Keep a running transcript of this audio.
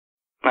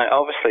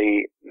Now,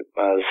 obviously,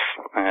 as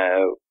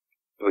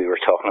we were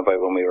talking about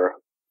when we were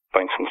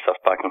bouncing stuff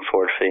back and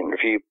forth for the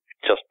interview,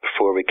 just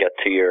before we get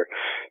to your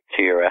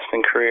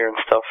wrestling career and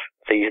stuff,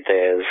 these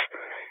days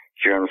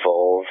you're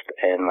involved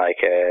in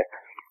like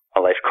a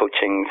life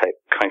coaching type,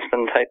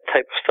 counseling type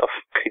of stuff.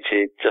 Could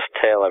you just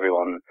tell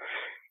everyone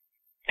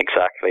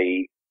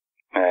exactly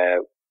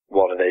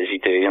what it is you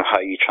do and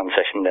how you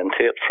transitioned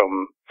into it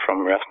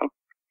from wrestling?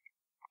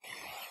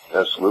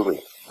 Absolutely.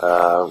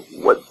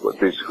 What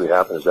basically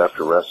happened is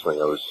after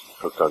wrestling, I was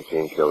hooked on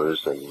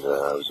painkillers, and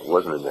I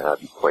wasn't in a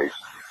happy place.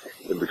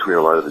 In between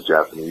a lot of the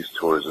Japanese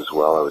tours as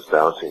well, I was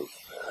bouncing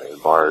in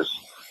bars,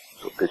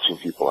 so pitching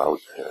people out.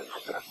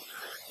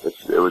 And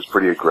it was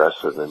pretty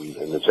aggressive, and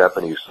the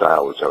Japanese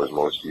style, which I was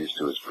most used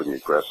to, was pretty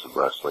aggressive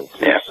wrestling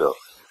too. Yeah. So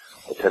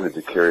I tended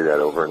to carry that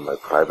over in my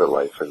private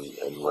life,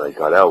 and when I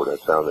got out, I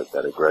found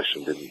that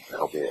aggression didn't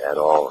help me at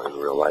all in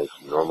real life,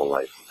 normal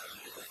life.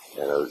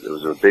 And it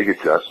was a big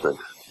adjustment,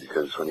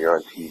 because when you're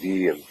on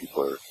TV and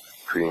people are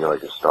treating you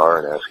like a star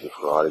and asking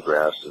for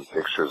autographs and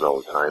pictures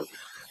all the time,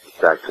 it's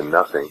back to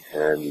nothing,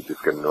 and you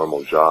just get a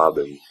normal job,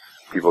 and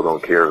people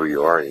don't care who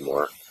you are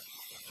anymore.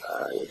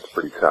 It's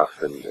pretty tough,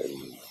 and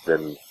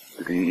then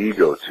the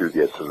ego too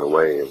gets in the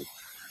way, and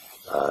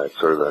it's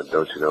sort of a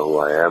 "don't you know who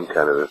I am"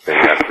 kind of a thing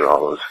after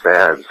all those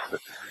fans.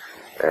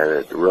 And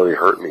it really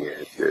hurt me.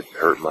 It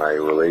hurt my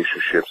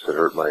relationships. It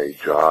hurt my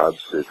jobs.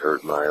 It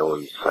hurt my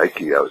own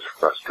psyche. I was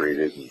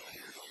frustrated and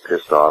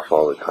pissed off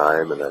all the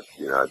time. And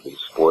I'd been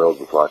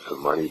spoiled with lots of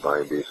money,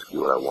 buying basically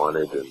what I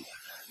wanted, and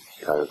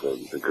kind of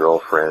the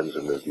girlfriends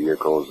and the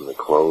vehicles and the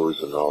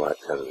clothes and all that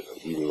kind of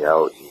eating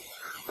out. And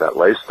that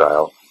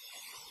lifestyle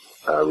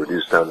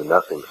reduced down to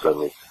nothing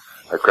suddenly.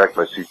 I cracked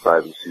my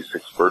C5 and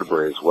C6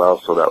 vertebrae as well,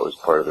 so that was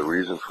part of the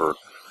reason for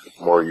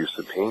more use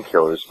of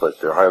painkillers,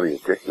 but they're highly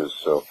addictive,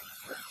 so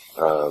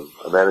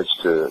I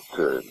managed to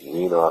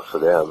wean off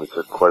of them. It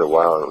took quite a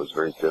while, and it was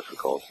very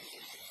difficult.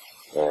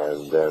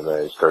 And then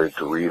I started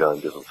to read on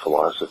different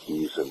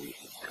philosophies and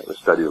kind of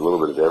study a little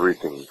bit of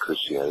everything,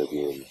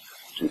 Christianity and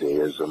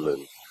Judaism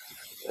and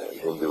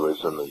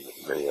Hinduism and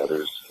many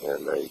others.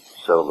 And I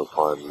settled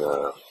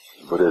upon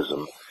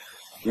Buddhism.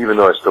 Even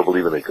though I still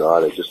believe in a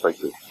God, I just like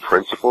the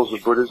principles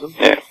of Buddhism.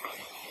 Yeah.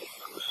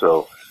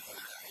 So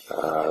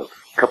a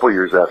couple of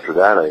years after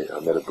that, I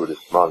met a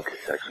Buddhist monk.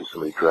 Actually,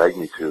 somebody dragged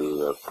me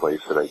to a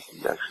place that I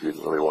actually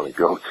didn't really want to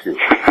go to.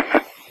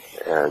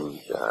 And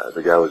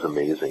the guy was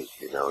amazing.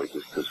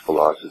 His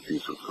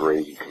philosophies were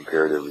great. He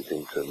compared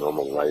everything to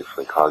normal life,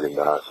 like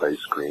Haagen-Dazs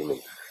ice cream and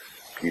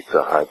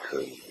Pizza Hut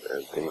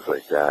and things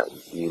like that,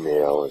 and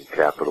email and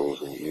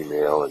capitals and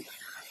email and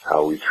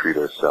how we treat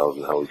ourselves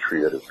and how we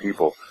treat other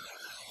people.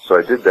 So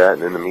I did that,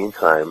 and in the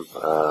meantime,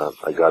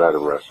 I got out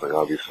of wrestling,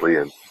 obviously,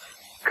 and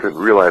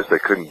realized I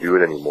couldn't do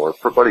it anymore.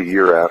 For about a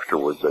year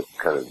afterwards, I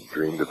kind of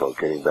dreamed about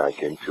getting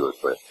back into it,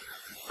 but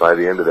by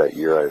the end of that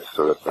year, I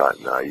sort of thought,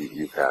 nah,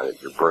 you've had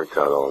it. You're burnt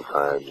out all the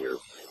time. Your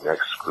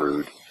neck's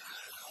screwed.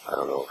 I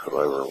don't know if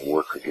it'll ever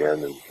work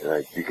again, and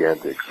I began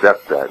to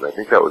accept that, and I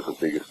think that was the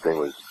biggest thing,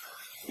 was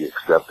the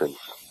acceptance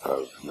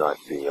of not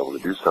being able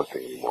to do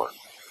something anymore.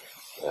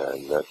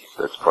 And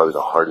that's probably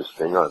the hardest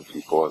thing on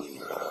people, and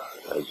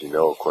as you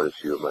know, quite a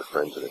few of my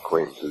friends and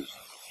acquaintances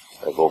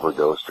have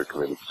overdosed or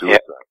committed suicide.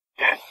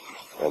 Yeah.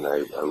 And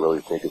I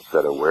really think it's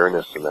that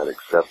awareness and that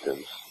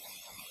acceptance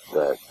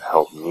that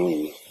helped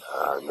me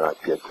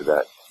not get to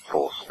that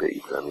full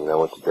state. I mean, I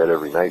went to bed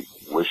every night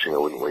wishing I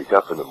wouldn't wake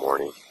up in the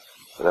morning,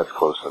 and that's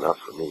close enough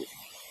for me.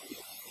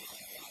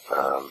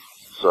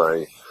 So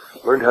I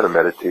learned how to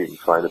meditate and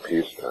find a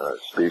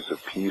space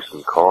of peace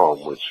and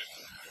calm, which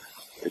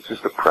it's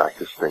just a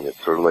practice thing.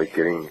 It's sort of like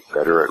getting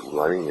better at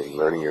running and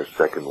learning your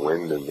second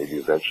wind and maybe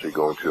eventually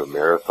going to a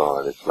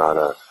marathon. It's not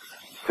a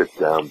sit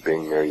down,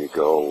 bing, there you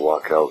go,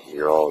 walk out and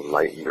you're all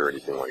enlightened or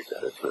anything like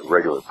that. It's a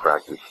regular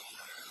practice.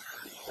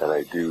 And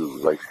I do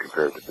like to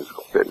compare it to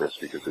physical fitness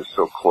because they're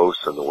so close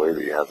in the way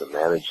that you have to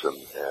manage them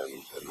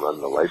and run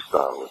the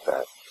lifestyle with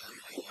that.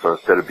 So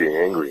instead of being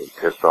angry and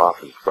pissed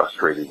off and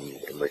frustrated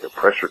and like a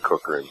pressure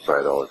cooker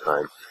inside all the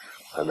time,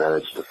 I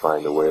managed to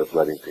find a way of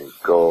letting things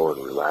go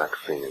and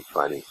relaxing and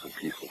finding some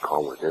peace and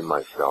calm within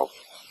myself.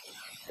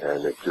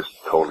 And it just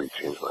totally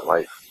changed my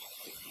life.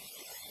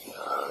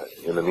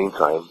 In the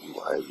meantime,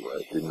 I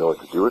didn't know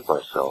what to do with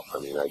myself. I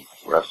mean, I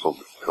wrestled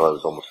until I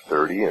was almost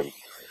 30 and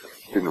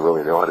didn't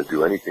really know how to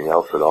do anything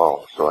else at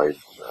all. So I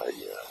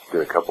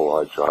did a couple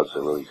odd jobs I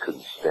really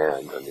couldn't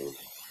stand. I mean,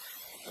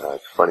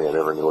 it's funny, I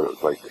never knew what it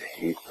was like to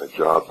hate a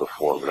job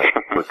before, but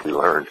I quickly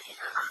learned.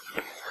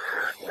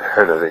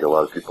 And I think a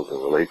lot of people can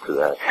relate to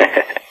that.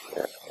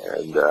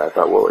 And I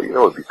thought, well,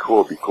 it'd be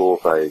cool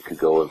if I could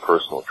go and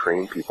personal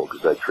train people,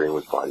 because I train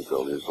with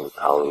bodybuilders and with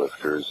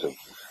powerlifters. And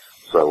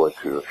so I went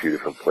to a few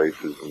different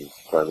places and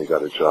finally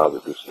got a job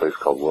at this place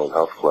called World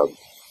Health Club.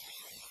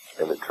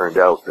 And it turned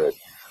out that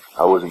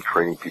I wasn't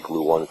training people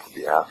who wanted to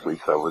be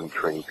athletes. I wasn't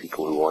training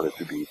people who wanted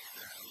to be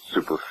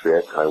super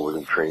fit. I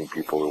wasn't training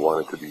people who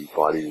wanted to be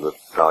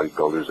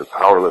bodybuilders or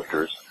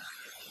powerlifters.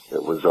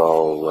 It was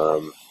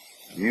all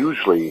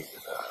usually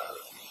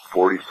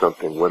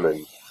 40-something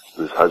women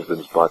his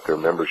husbands bought their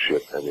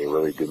membership, and they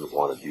really didn't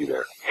want to be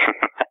there.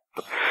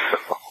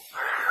 So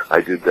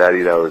I did that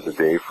 8 hours a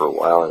day for a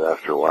while, and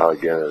after a while,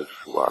 again,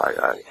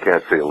 I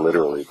can't say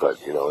literally,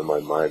 but, you know, in my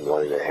mind,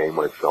 wanting to hang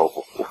myself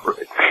over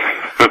it.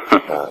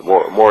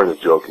 More in a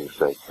joking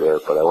sense there,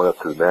 but I went up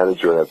to the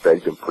manager and I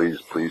begged him, please,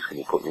 can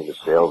you put me into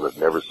sales? I've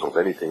never sold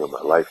anything in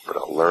my life, but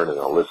I'll learn and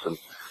I'll listen.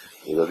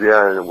 He goes,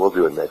 yeah, we'll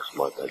do it next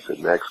month. I said,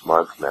 next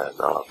month, man,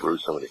 no,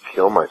 Bruce, I'm going to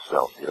kill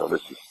myself. You know,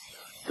 this is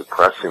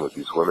depressing with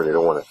these women. They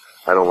don't want to,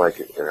 I don't like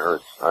it. It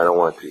hurts. I don't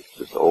want to.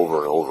 Just over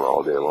and over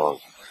all day long.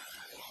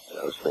 And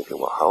I was thinking,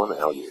 well, how in the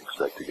hell do you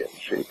expect to get in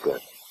shape then?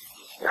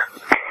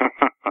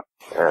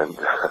 And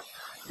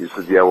he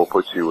said, yeah, we'll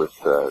put you with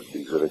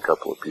these other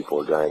couple of people,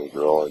 a guy and a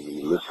girl, and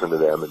you listen to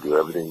them and do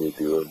everything they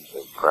do and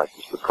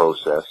practice the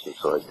process. And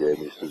so I did.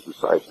 And he says,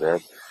 besides, man,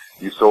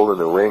 you sold in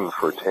the ring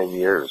for 10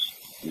 years.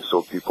 You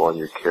sold people on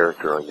your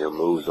character, on your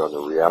moves, on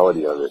the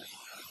reality of it.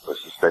 By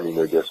suspending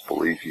their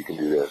disbelief, you can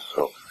do this.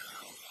 So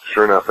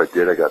sure enough, I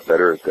did. I got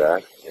better at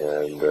that.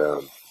 And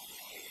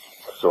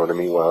so in the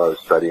meanwhile, I was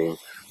studying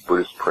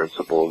Buddhist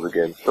principles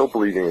again, still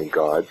believing in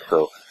God.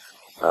 So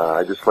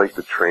I just like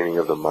the training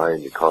of the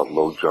mind. They call it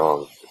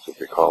Lojong. That's what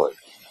they call it.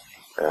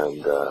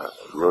 And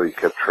really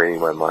kept training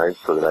my mind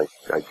so that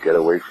I'd get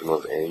away from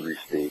those angry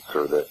states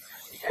or the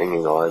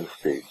hanging on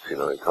states. You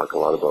know, they talk a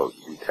lot about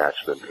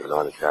detachment or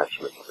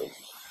non-attachment and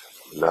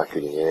not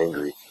getting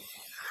angry.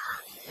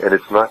 And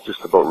it's not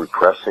just about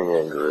repressing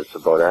anger. It's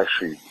about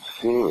actually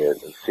seeing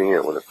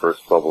it when it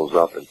first bubbles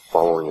up and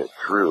following it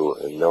through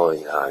and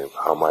knowing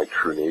how my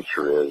true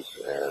nature is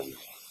and,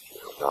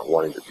 you know, not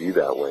wanting to be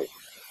that way.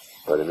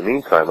 But in the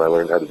meantime, I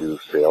learned how to do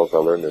sales. I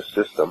learned their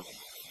system,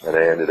 and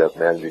I ended up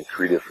managing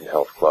 3 different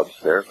health clubs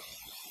there.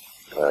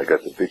 I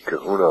got the Big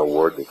Kahuna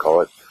Award, they call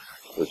it,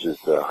 which is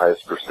the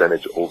highest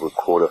percentage over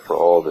quota for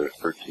all their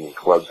 13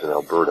 clubs in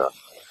Alberta,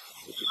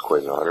 which is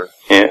quite an honor.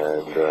 Yeah.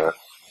 And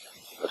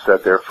I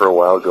sat there for a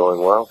while going,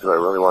 well, do I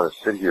really want to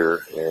sit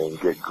here and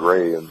get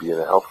gray and be in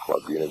a health club,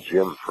 be in a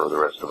gym for the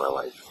rest of my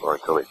life, or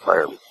until they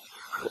fire me?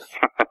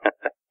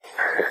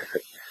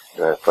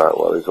 And I thought,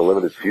 well, there's a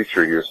limited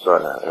future here. So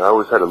I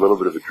always had a little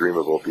bit of a dream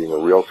about being a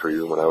realtor,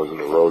 even when I was on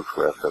the road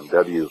for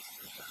FMW.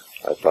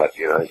 I thought,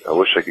 you know, I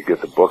wish I could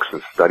get the books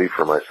and study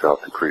for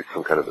myself to create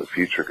some kind of a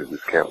future, because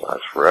this can't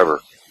last forever.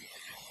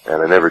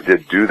 And I never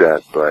did do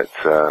that, but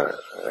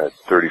at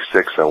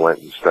 36, I went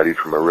and studied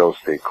for my real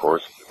estate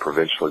course, the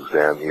provincial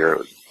exam here. It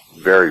was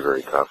very,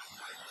 very tough.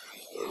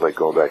 It was like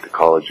going back to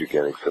college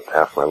again, except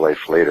half my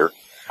life later.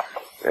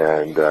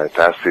 And I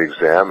passed the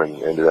exam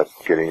and ended up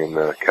getting in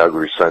the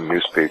Calgary Sun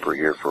newspaper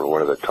here for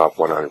one of the top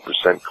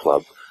 100%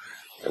 club.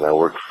 And I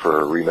worked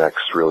for Remax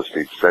Real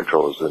Estate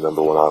Central as the #1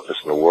 office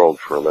in the world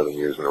for 11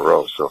 years in a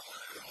row. So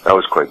that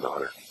was quite an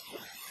honor.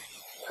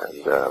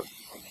 And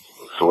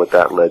so what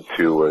that led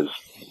to was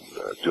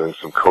doing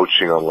some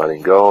coaching on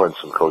letting go and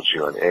some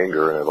coaching on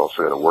anger. And I've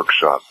also got a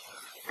workshop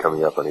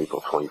coming up on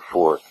April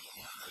 24th.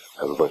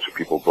 I have a bunch of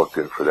people booked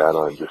in for that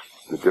on just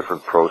the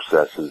different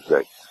processes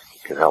that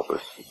can help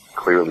us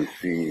clearly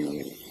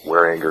see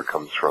where anger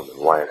comes from and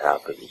why it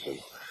happens,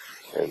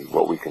 and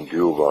what we can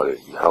do about it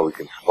and how we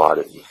can spot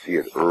it and see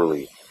it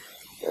early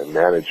and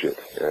manage it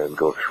and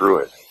go through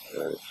it.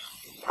 And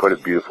it's quite a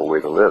beautiful way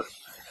to live.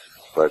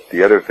 But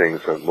the other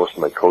things, most of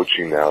my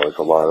coaching now is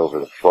a lot over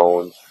the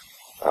phone,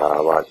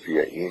 a lot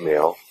via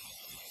email,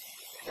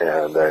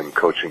 and I'm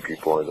coaching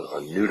people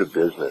on new to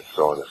business,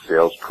 so on the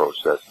sales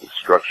process, the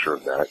structure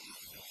of that,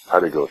 how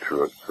to go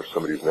through it for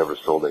somebody who's never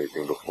sold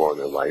anything before in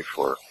their life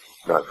or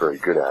not very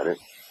good at it.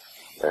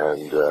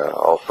 And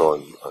also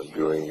on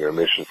doing their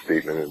mission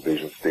statement and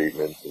vision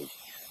statement and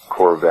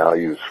core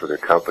values for their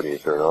company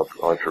if they're an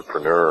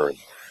entrepreneur, and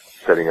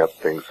setting up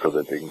things so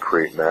that they can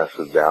create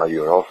massive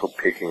value, and also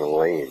picking a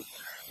lane.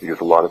 Because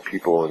a lot of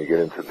people, when they get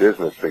into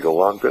business, they go,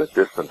 well, I'm good at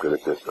this, I'm good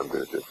at this, I'm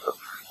good at this. So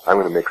I'm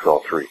going to mix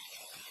all 3.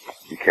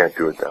 You can't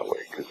do it that way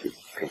because it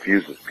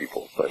confuses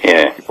people. But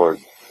people are,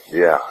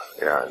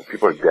 and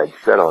people are dead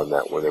set on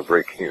that when they're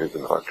breaking in as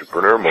an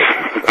entrepreneur most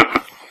of the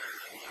time.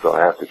 So I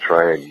have to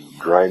try and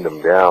grind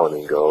them down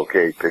and go,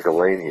 okay, pick a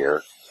lane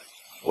here.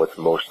 What's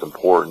most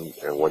important,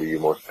 and what are you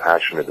most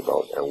passionate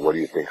about, and what do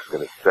you think is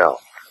going to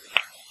sell?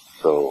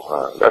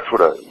 So that's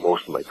what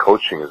most of my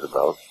coaching is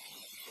about.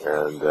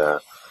 And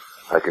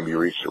I can be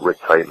reached at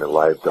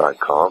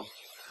ricktitan@live.com.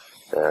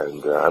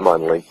 And I'm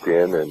on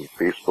LinkedIn and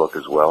Facebook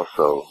as well,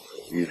 so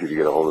easy to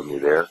get a hold of me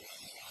there.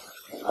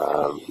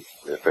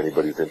 If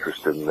anybody's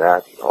interested in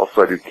that.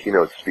 Also, I do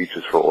keynote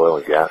speeches for oil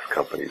and gas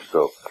companies,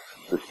 so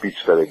the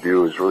speech that I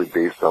do is really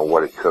based on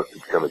what it took to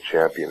become a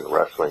champion in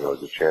wrestling. I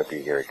was a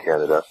champion here in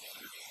Canada,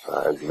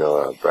 as you know,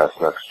 a brass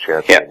knucks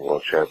champion,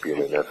 world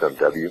champion in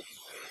FMW.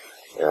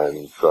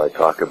 And so I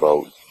talk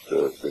about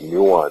the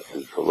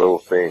nuances, the little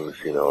things,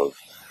 you know, of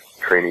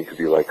training to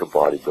be like a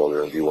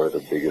bodybuilder and be one of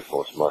the biggest,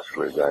 most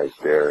muscular guys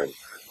there, and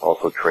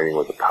also training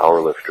with a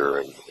power lifter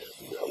and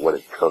what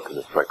it took and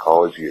the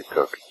psychology it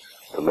took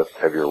to lift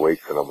heavier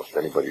weights than almost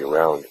anybody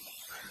around.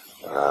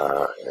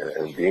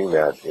 And being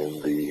that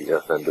in the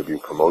FMW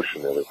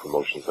promotion and the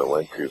promotions I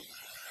went to.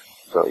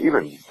 So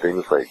even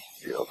things like,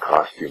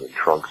 costume and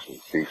trunks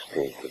and face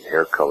paint and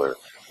hair color,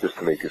 just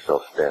to make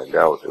yourself stand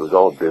out, it was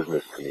all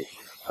business to me.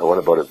 I went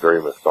about it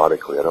very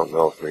methodically. I don't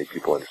know if many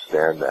people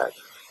understand that,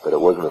 but it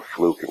wasn't a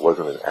fluke. It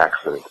wasn't an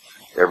accident.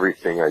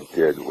 Everything I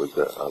did was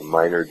a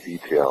minor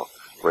detail,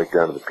 right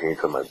down to the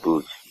paint on my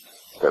boots,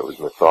 that was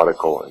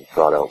methodical and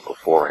thought out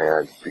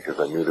beforehand because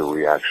I knew the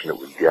reaction it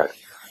would get.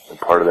 And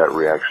part of that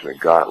reaction it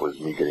got was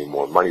me getting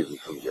more money than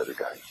some of the other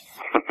guys.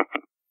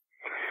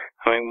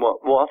 I mean,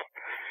 what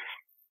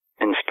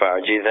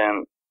inspired you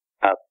then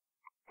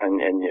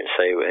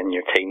in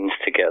your teens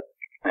to get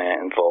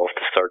involved,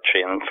 to start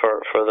training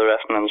for the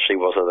wrestling industry?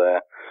 Was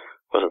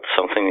it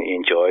something that you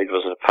enjoyed?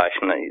 Was it a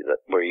passion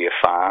were you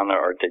a fan,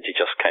 or did you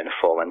just kind of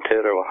fall into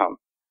it, or what happened?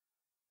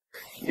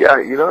 Yeah,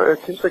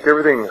 it seems like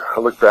everything, I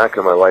look back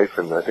at my life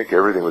and I think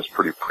everything was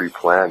pretty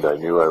pre-planned. I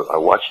knew I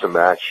watched a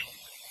match,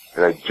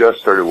 and I just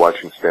started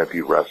watching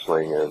Stampede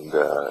Wrestling and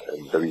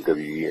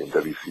WWE and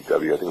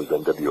WCW, I think it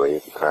was NWA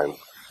at the time,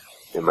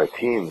 in my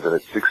teens. And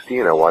at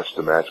 16 I watched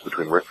a match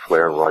between Ric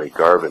Flair and Ronnie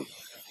Garvin.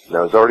 And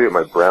I was already at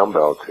my brown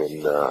belt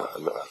in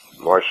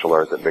martial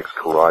art that mixed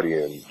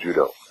karate and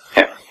judo.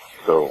 Yeah.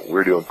 So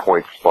we're doing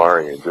point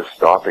sparring and just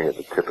stopping at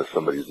the tip of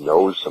somebody's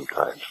nose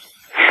sometimes.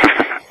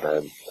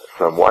 And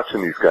so I'm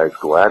watching these guys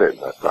go at it,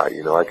 and I thought,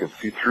 I can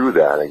see through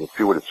that. I can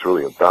see what it's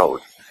really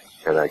about,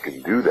 and I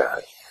can do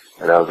that.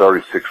 And I was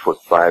already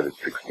 6'5" at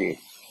 16.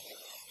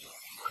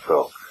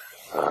 So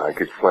I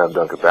could slam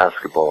dunk a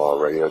basketball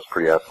already. I was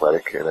pretty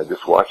athletic, and I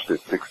just watched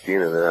it at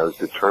 16, and then I was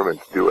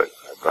determined to do it.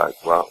 I thought,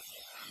 wow,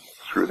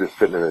 screw this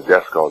sitting in a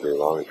desk all day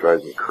long. It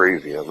drives me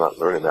crazy. I'm not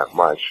learning that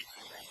much.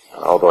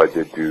 Although I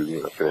did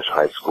do, finish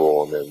high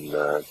school and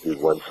then did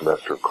one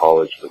semester of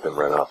college, but then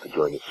ran off to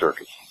join the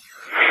circus.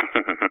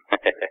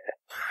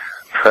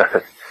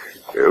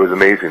 It was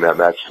amazing. That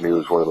match to me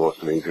was one of the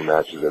most amazing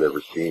matches I'd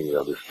ever seen.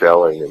 The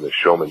selling and the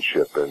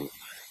showmanship and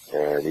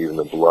even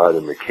the blood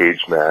and the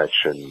cage match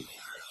and,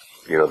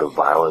 the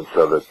violence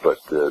of it, but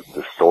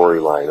the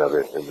storyline of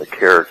it and the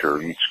character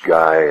of each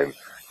guy and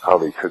how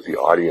they took the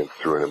audience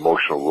through an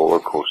emotional roller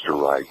coaster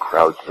ride,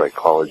 crowd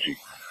psychology,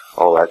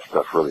 all that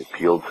stuff really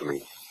appealed to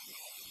me.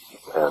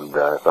 And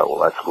I thought, well,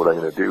 that's what I'm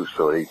going to do.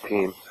 So at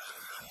 18,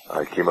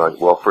 I came out.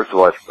 Well, first of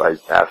all, I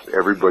asked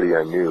everybody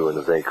I knew in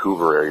the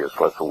Vancouver area,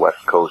 so that's the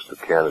west coast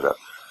of Canada,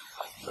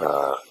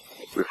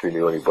 if they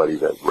knew anybody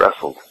that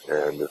wrestled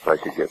and if I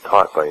could get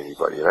taught by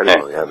anybody. And I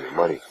didn't really have any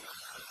money.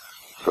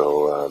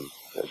 So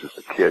I was just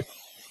a kid.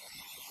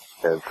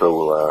 And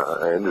so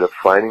I ended up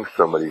finding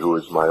somebody who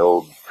was my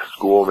old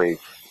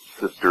schoolmate's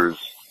sister's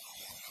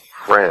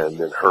friend,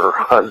 and her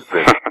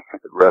husband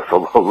had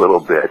wrestled a little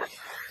bit.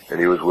 And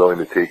he was willing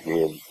to take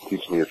me and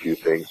teach me a few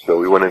things. So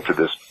we went into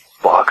this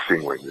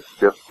boxing ring, this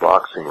stiff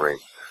boxing ring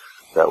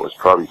that was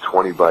probably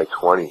 20 by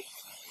 20.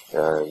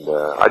 And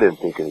I didn't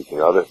think anything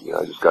of it.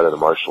 I just got into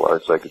martial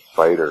arts. I could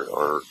fight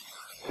or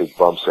take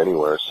bumps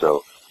anywhere.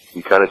 So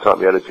he kind of taught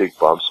me how to take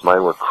bumps.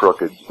 Mine were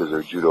crooked because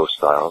they're judo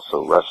style.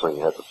 So wrestling,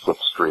 you had to flip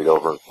straight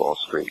over and fall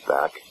straight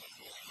back.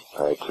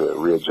 I had to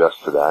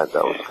readjust to that.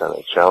 That was kind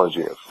of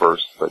challenging at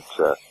first, but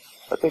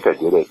I think I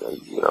did it.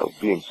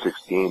 Being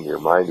 16, your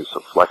mind is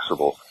so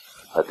flexible.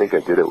 I think I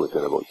did it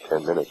within about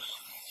 10 minutes,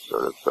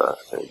 sort of.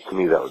 And to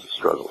me, that was a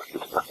struggle at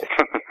the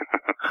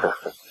time.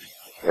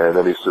 And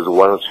then he says, well,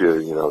 why don't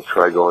you,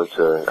 try going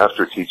to,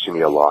 after teaching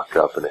me a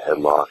lockup and a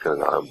headlock and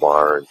an arm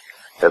bar and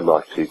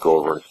headlock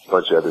takeover and a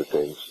bunch of other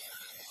things,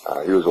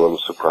 he was a little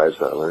surprised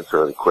that I learned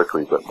fairly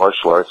quickly, but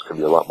martial arts can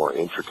be a lot more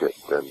intricate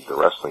than the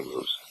wrestling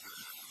moves.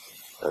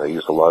 And I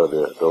used a lot of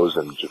those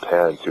in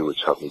Japan, too,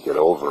 which helped me get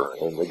over.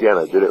 And again,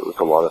 I did it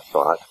with a lot of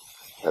thought.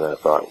 And I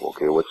thought,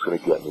 okay, what's going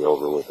to get me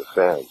over with the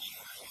fans?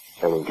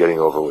 And in getting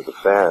over with the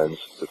fans,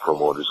 the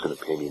promoter's going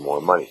to pay me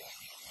more money.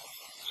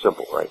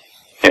 Simple, right?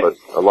 But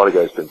a lot of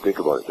guys didn't think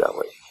about it that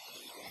way.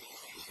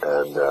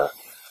 And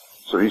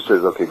so he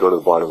says, okay, go to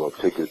the bottom rope,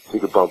 take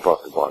a bump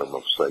off the bottom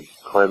rope. So I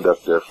climbed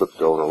up there,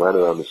 flipped over,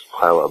 landed on this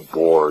pile of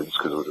boards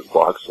because it was a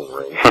boxing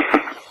ring.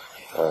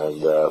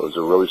 And it was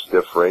a really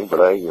stiff ring,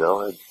 but I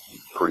had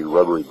pretty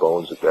rubbery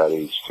bones at that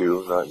age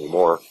too, not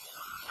anymore.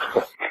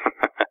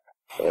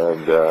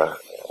 And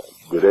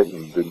did it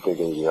and didn't think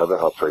anything of it,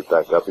 hopped right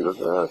back up. He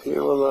goes, okay,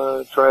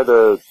 well, try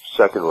the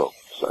second rope.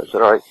 So I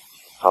said, all right.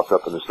 Hopped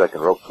up on the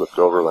second rope, flipped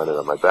over, landed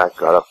on my back,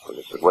 got up, and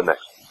I said, what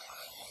next?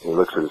 And he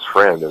looks at his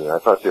friend, and I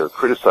thought they were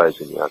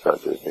criticizing me. I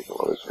thought they were thinking,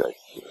 well, this guy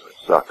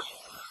sucks.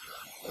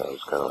 And I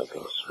was kind of like,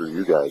 oh, screw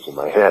you guys in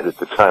my head at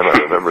the time. I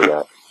remember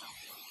that.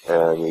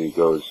 And he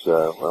goes,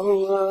 well,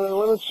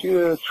 why don't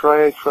you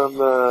try it from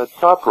the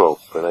top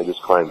rope? And I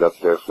just climbed up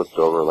there, flipped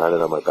over,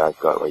 landed on my back,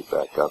 got right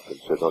back up, and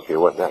said, okay,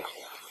 what next?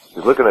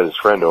 He's looking at his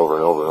friend over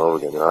and over and over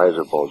again. Their eyes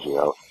are bulging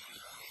out.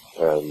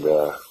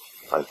 And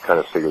I kind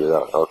of figured it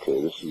out. Okay,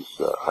 this is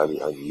highly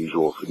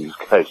unusual for these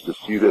guys to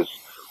see this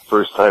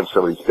first time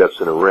somebody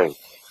steps in a ring.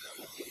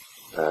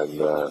 And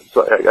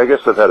so I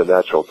guess I've had a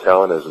natural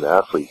talent as an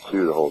athlete,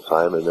 too, the whole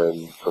time. And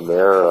then from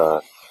there,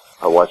 I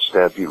watched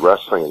Stampede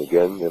Wrestling. And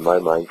again, in my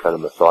mind, kind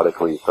of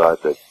methodically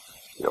thought that,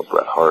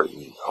 Bret Hart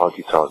and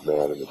Honky Tonk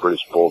Man and the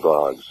British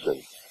Bulldogs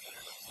and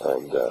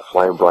And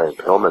Flying Brian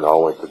Pillman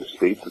all went to the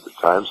States at the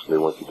time, so they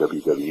went to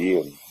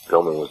WWE, and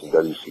Pillman was in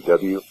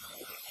WCW.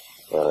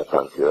 And I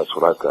thought, okay, that's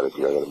what I've got to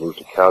do. I got to move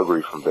to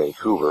Calgary from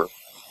Vancouver,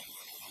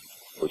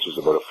 which is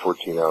about a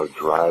 14-hour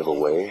drive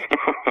away.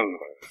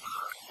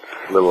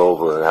 A little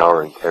over an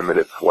hour and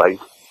 10-minute flight.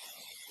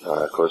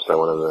 Of course, I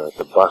went on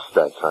the bus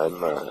that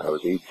time. I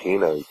was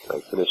 18. I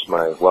finished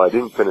I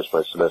didn't finish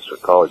my semester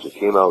at college. I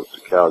came out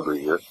to Calgary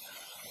here,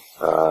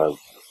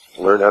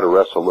 learned how to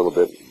wrestle a little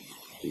bit.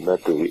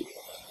 Met the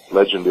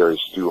legendary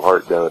Stu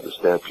Hart down at the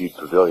Stampede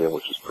Pavilion,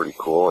 which was pretty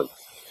cool, and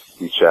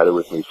he chatted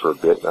with me for a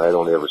bit, and I'd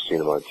only ever seen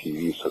him on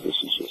TV, so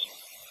this is just,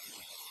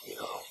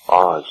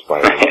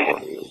 awe-inspiring for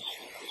me. It was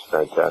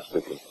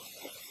fantastic, and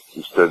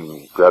he stood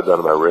and grabbed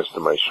onto my wrist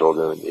and my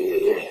shoulder, and,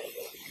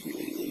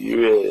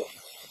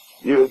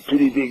 you're a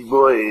pretty big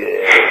boy.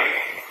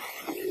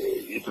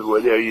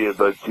 What are you,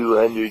 about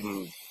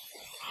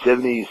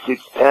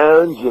 276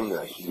 pounds? And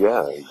I said,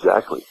 yeah,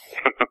 exactly.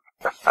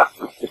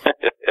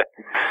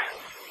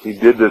 He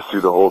did this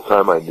through the whole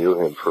time I knew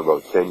him for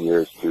about 10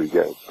 years, too. He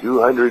got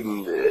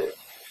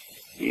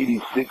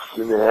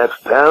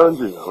 286.5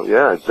 pounds. And,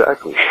 yeah,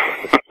 exactly.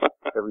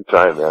 Every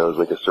time, man. It was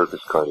like a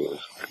circus carny. It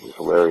was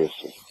hilarious.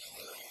 And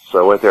so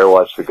I went there and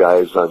watched the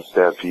guys on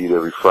Stampede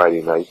every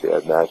Friday night. They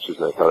had matches,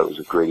 and I thought it was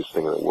the greatest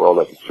thing in the world.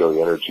 I could feel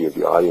the energy of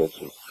the audience,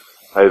 and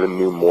I even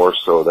knew more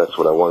so that's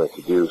what I wanted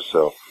to do.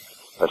 So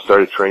I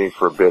started training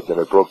for a bit, then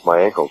I broke my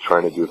ankle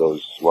trying to do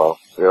those,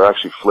 they were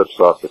actually flips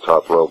off the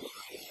top rope.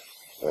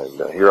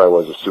 And here I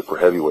was, a super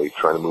heavyweight,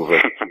 trying to move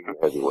up to junior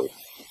heavyweight.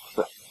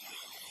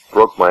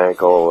 Broke my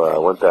ankle,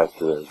 went back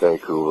to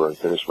Vancouver and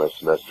finished my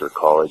semester at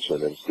college,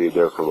 and then stayed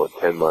there for about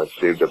 10 months,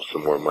 saved up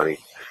some more money,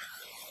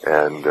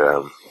 and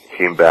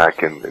came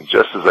back. And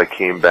just as I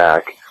came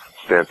back,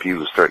 Stampede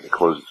was starting to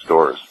close its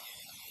doors.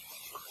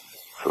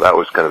 So that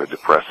was kind of a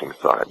depressing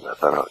thought. And I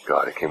thought, oh,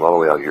 God, I came all the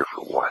way out here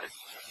for what?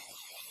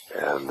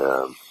 And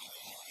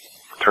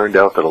turned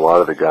out that a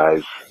lot of the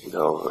guys,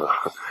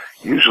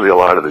 usually a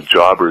lot of the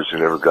jobbers who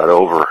never got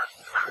over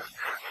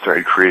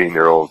started creating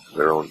their own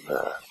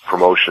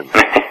promotion.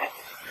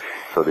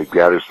 So they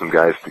gathered some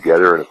guys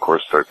together and, of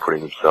course, started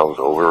putting themselves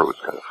over. It was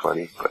kind of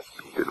funny, but,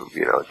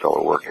 it's all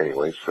at work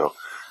anyway. So,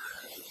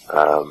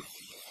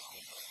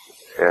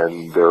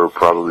 and there were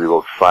probably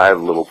about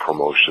 5 little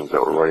promotions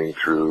that were running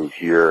through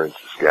here in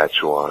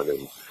Saskatchewan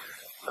and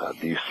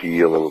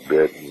BC a little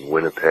bit, and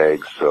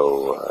Winnipeg.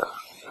 So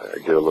I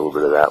did a little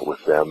bit of that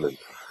with them, and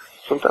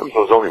sometimes I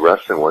was only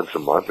wrestling once a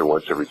month or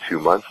once every 2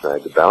 months, and I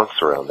had to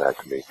bounce around that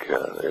to make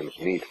ends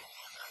meet.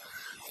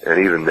 And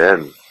even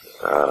then,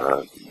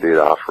 they'd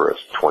offer us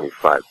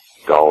 $25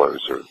 or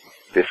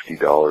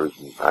 $50,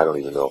 and I don't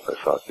even know if I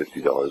saw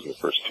 $50 in the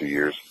first 2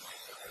 years.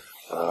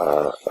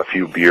 A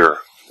few beer.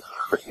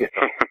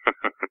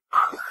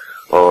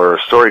 Or,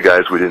 sorry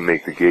guys, we didn't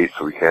make the gate,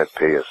 so we can't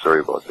pay you. Sorry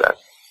about that.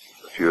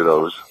 A few of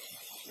those.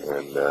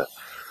 And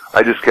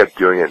I just kept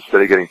doing it.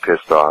 Instead of getting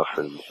pissed off,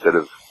 and instead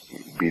of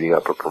beating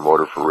up a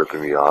promoter for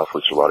ripping me off,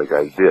 which a lot of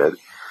guys did,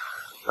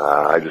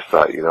 I just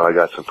thought, I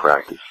got some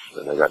practice,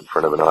 and I got in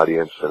front of an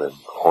audience, and I'm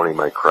honing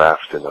my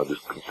craft, and I'll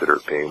just consider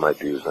paying my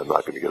dues. I'm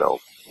not going to get all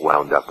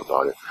wound up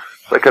about it.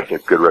 So I kept a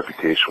good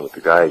reputation with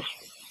the guys.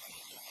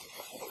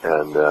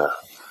 And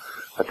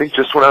I think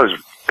just when I was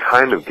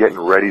kind of getting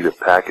ready to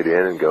pack it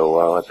in and go,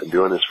 well, I've been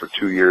doing this for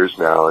 2 years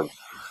now, and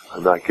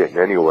I'm not getting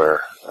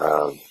anywhere,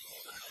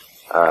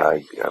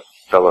 a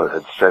fellow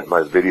had sent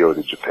my video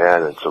to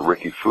Japan, and so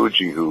Ricky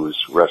Fuji, who was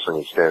wrestling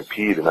in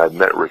Stampede, and I'd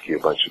met Ricky a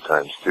bunch of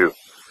times too.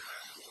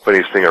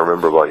 Funniest thing I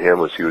remember about him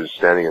was he was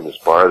standing in this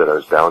bar that I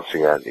was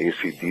bouncing at, and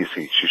AC/DC,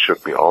 She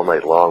Shook Me All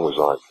Night Long was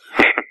on.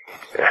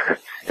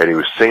 And he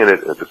was singing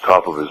it at the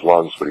top of his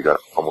lungs, but he got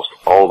almost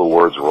all the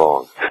words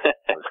wrong. It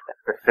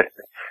was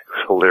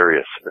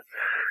hilarious.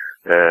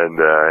 And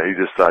he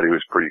just thought he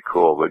was pretty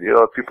cool. But,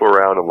 people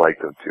around him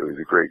liked him too. He's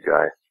a great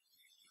guy.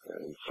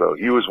 And so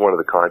he was one of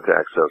the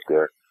contacts out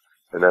there.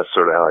 And that's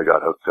sort of how I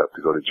got hooked up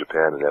to go to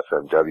Japan and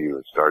FMW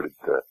and started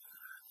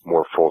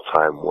more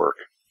full-time work.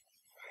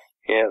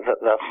 Yeah,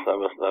 I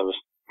was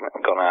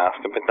going to ask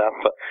about that,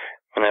 but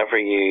whenever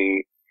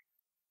you,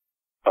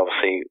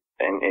 obviously,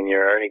 in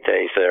your early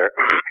days there,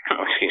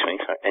 excuse me,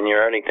 in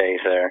your early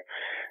days there,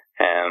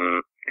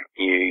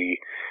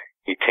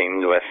 you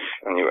teamed with,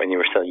 and you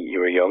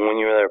were young when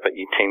you were there, but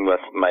you teamed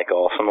with Mike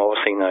Awesome,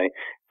 obviously. Now,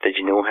 did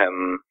you know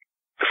him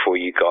before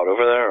you got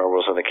over there, or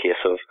was it a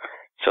case of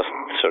just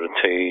sort of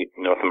two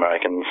North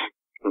Americans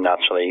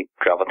naturally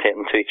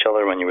gravitating to each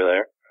other when you were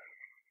there?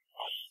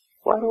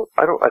 Well,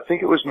 I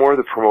think it was more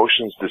the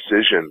promotion's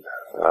decision.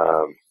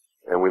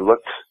 And we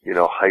looked,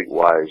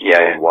 height-wise,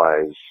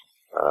 build-wise,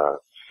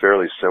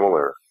 fairly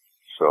similar.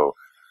 So,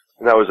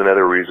 and that was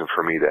another reason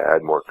for me to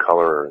add more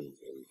color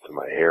to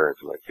my hair and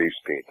to my face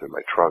paint and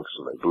my trunks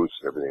and my boots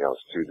and everything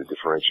else too, to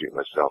differentiate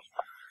myself.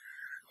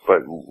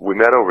 But we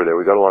met over there.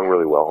 We got along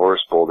really well.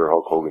 Horace Boulder,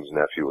 Hulk Hogan's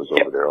nephew, was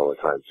over there all the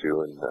time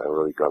too, and I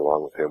really got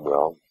along with him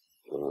well.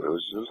 And it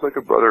was like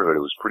a brotherhood. It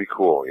was pretty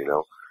cool,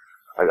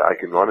 I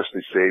can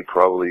honestly say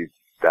probably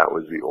that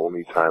was the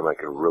only time I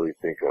can really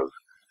think of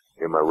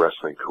in my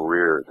wrestling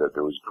career that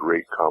there was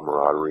great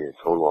camaraderie and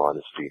total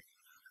honesty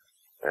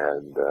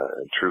and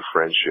true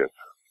friendship.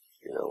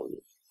 You know,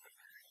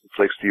 it's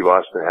like Steve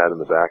Austin had in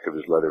the back of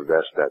his leather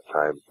vest that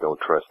time, don't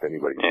trust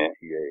anybody with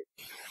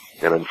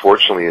PA. And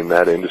unfortunately in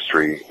that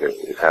industry,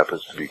 it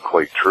happens to be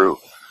quite true.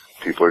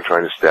 People are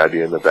trying to stab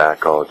you in the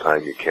back all the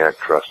time. You can't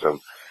trust them.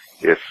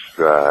 If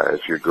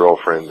your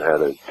girlfriend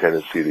had a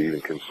tendency to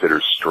even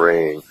consider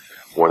straying,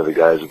 one of the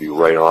guys would be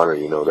right on her,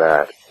 you know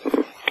that.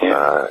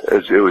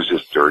 It was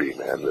just dirty,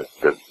 man.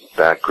 The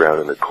background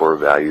and the core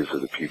values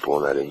of the people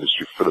in that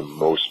industry, for the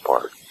most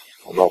part.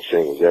 I'm not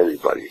saying it was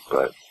everybody,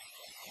 but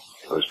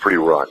it was pretty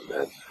rotten,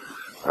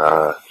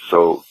 man.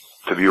 So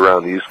to be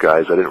around these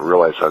guys, I didn't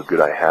realize how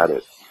good I had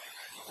it.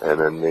 And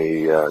then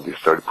they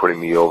started putting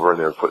me over, and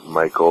they were putting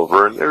Mike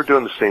over, and they were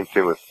doing the same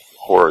thing with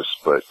Horace,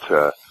 but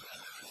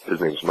his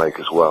name's Mike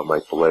as well,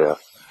 Mike Valea.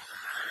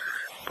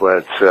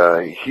 But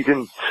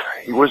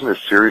he wasn't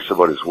as serious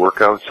about his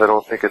workouts, I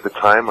don't think, at the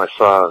time. I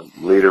saw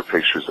later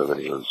pictures of him.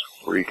 He was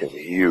freaking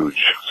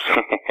huge.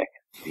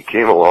 He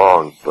came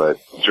along, but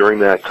during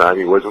that time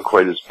he wasn't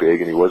quite as big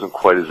and he wasn't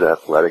quite as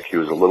athletic. He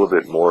was a little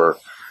bit more,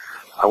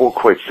 I won't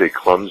quite say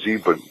clumsy,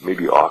 but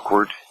maybe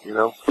awkward, you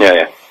know?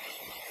 Yeah.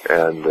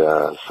 And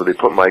so they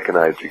put Mike and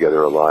I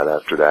together a lot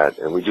after that,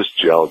 and we just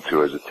gelled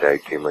too as a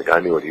tag team. Like, I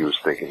knew what he was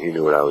thinking, he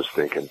knew what I was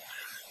thinking.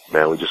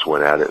 Man, we just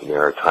went at it, and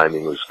our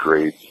timing was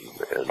great,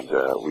 and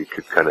we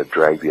could kind of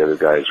drag the other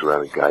guys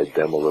around and guide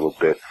them a little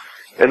bit.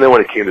 And then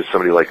when it came to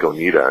somebody like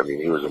Onita, I mean,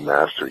 he was a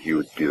master. He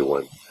would be the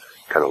one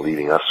kind of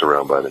leading us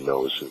around by the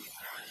nose.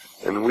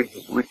 And we'd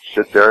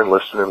sit there and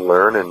listen and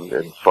learn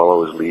and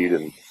follow his lead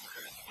and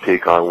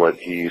take on what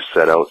he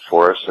set out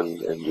for us, and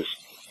just,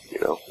 you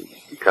know,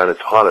 he kind of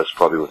taught us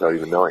probably without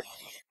even knowing.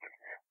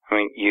 I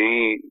mean,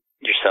 you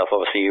yourself,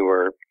 obviously, you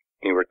were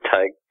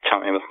tag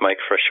champion with Mike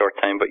for a short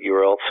time, but you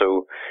were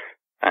also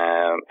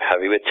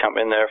heavyweight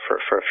champion there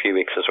for a few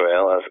weeks as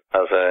well,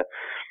 as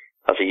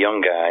a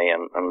young guy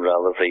and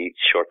relatively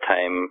short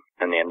time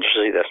in the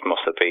industry. This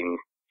must have been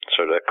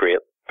sort of a great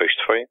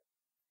boost for you.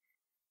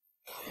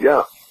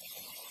 Yeah,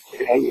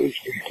 it was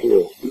pretty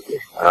cool.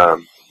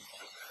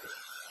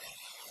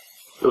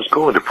 It was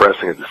cool and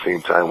depressing at the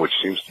same time, which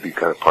seems to be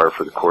kind of par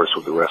for the course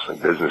with the wrestling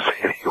business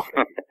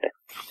anyway.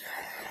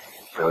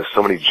 There's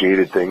so many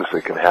jaded things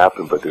that can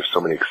happen, but there's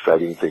so many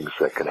exciting things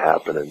that can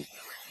happen, and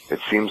it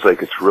seems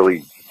like it's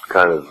really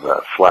kind of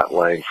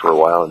flatlined for a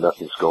while and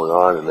nothing's going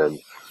on, and then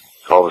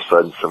all of a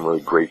sudden some really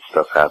great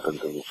stuff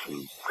happens and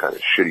some kind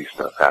of shitty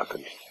stuff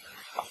happens.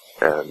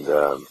 And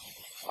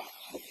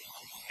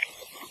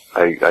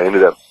I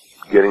ended up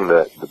getting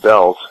the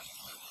belt,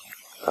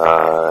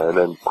 and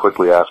then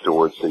quickly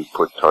afterwards they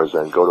put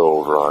Tarzan Goto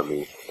over on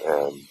me,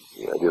 and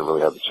I didn't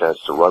really have a chance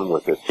to run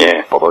with it.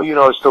 Yeah. Although, you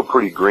know, I was still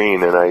pretty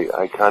green, and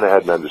I kind of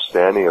had an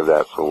understanding of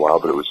that for a while,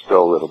 but it was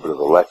still a little bit of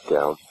a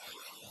letdown.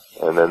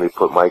 And then they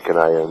put Mike and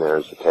I in there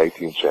as the tag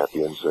team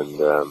champions, and,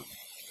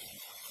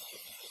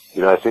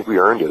 you know, I think we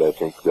earned it. I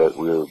think that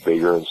we were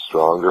bigger and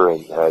stronger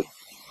and had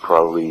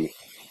probably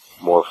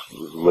more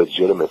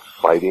legitimate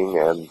fighting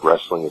and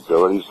wrestling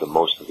abilities than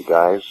most of the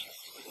guys.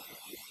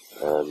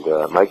 And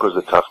Mike was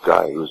a tough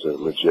guy. He was a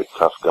legit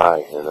tough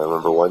guy. And I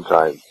remember one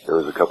time there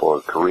was a couple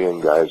of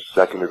Korean guys,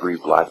 second-degree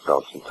black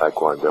belts in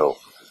Taekwondo,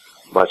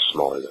 much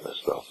smaller than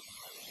us, though.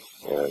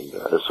 And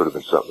this would have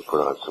been something to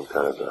put on some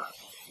kind of a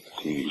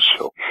TV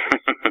show.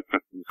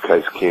 These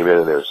guys came in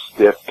and they're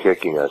stiff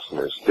kicking us and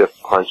they're stiff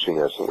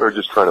punching us, and we were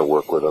just trying to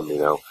work with them, you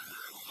know.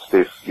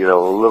 Stay, you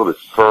know, a little bit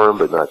firm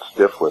but not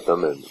stiff with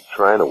them, and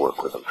trying to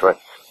work with them.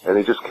 And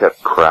they just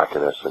kept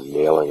cracking us and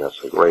nailing us,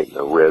 like right in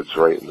the ribs,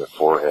 right in the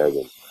forehead,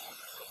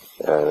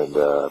 and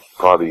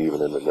probably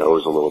even in the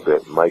nose a little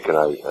bit. And Mike and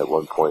I, at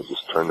one point,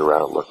 just turned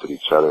around and looked at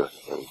each other,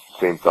 and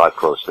same thought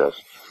process,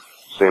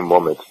 same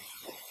moment,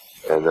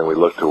 and then we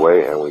looked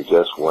away, and we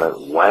just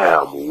went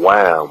wham,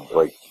 wham,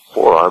 like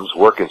forearms,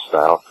 working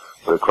style,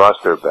 but across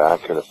their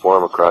back, and a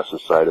forearm across the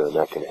side of the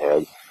neck and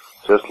head,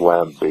 just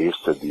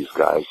lambasted these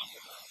guys,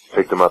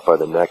 picked them up by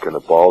the neck and the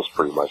balls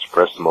pretty much,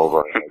 pressed them over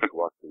our heads,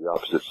 walked to the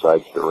opposite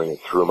sides of the ring, and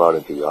threw them out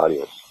into the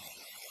audience.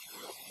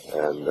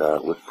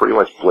 And with pretty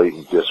much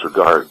blatant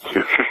disregard,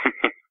 too.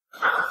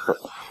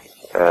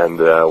 And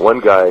one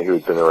guy who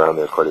had been around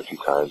there quite a few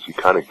times, he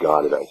kind of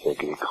got it, I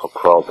think, and he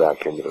crawled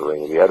back into the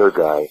ring. And the other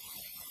guy,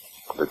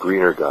 the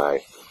greener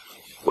guy,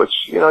 which,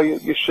 you know,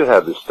 you should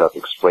have this stuff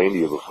explained to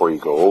you before you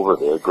go over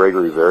there.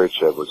 Gregory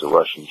Verichev was a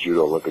Russian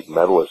judo Olympic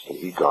medalist, and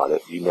he got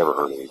it. He never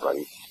hurt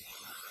anybody.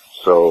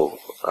 So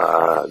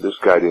this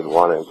guy didn't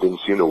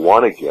seem to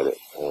want to get it.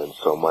 And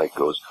so Mike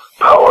goes,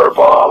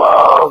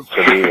 "Powerball him!"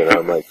 to me, and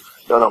I'm like,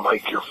 no,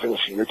 Mike, you're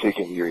finishing. You're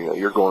taking,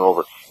 you're going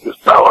over. He goes,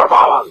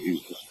 "Powerball him!"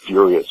 He's just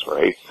furious,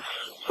 right?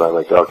 So I'm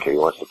like, okay, he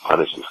wants to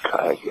punish this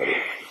guy. I get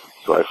it.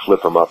 So I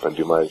flip him up and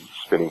do my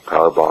spinning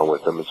powerbomb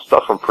with him and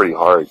stuff him pretty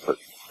hard. But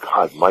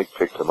God, Mike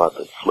picked him up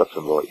and flipped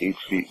him about 8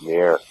 feet in the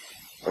air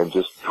and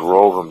just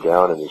drove him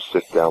down in his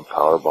sit-down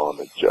powerbomb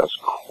and just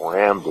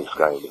crammed this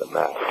guy into the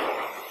mat.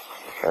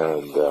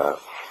 And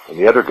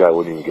the other guy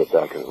wouldn't even get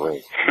back in the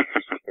ring.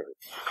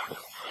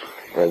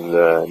 And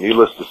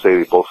needless to say,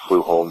 they both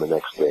flew home the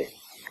next day.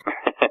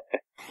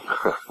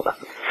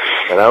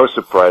 And I was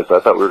surprised. I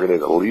thought we were going to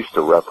get at least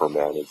a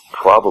reprimand and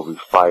probably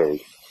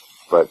fired,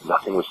 but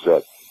nothing was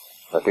said.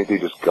 I think they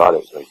just got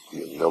it. Like,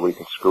 nobody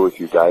can screw with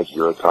you guys.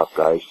 You're the top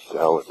guys. To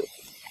hell with it.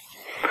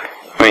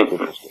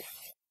 Interesting.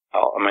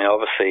 I mean,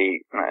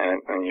 obviously,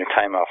 in your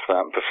time after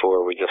that,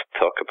 before we just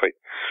talk about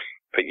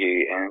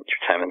you and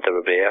your time in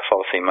WWF,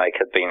 obviously Mike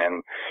had been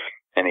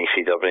in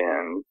ECW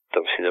and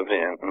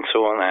WCW and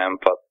so on,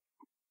 but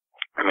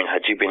I mean,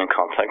 had you been in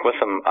contact with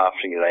him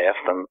after you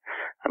left,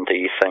 and do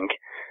you think,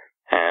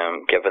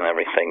 given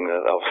everything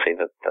that obviously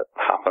that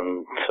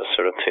happened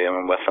to him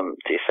and with him,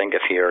 do you think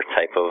if your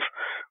type of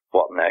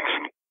what next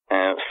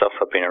stuff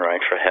had been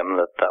around for him,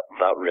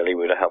 that really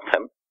would have helped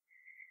him?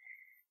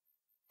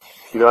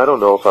 I don't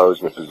know if I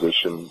was in a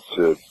position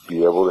to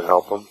be able to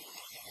help him.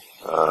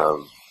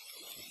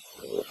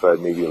 If I'd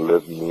maybe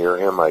lived near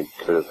him, I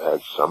could have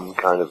had some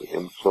kind of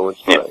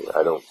influence, but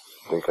I don't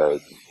think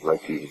I'd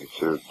like to even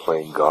consider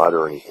playing God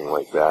or anything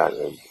like that.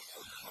 And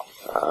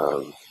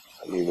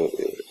I mean,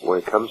 when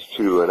it comes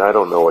to, and I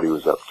don't know what he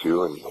was up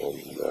to, and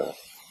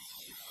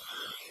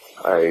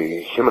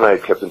him and I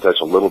had kept in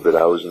touch a little bit.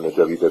 I was in the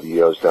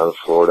WWE. I was down in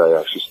Florida. I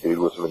actually stayed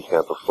with him in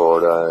Tampa,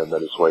 Florida. I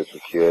met his wife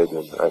and kid,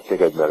 and I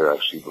think I'd met her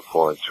actually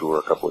before on tour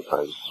a couple of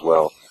times as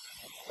well.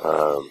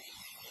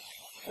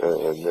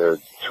 And they're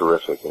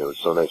terrific, and it was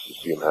so nice to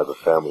see him have a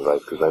family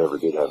life, because I never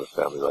did have a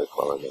family life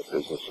while in that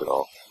business at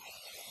all.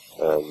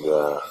 And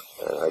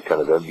I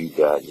kind of envied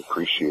that and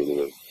appreciated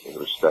it and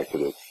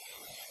respected it.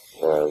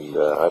 And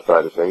I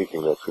thought, if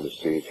anything, that's going to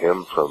save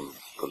him from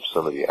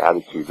some of the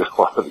attitude that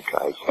a lot of the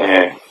guys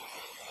had.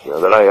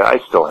 That I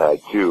still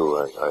had too.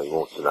 I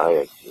won't deny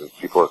it. If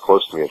people are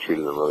close to me, I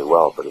treated them really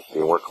well, but if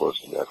they weren't close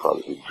to me, I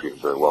probably didn't treat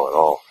them very well at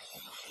all.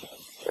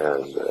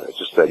 And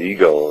just that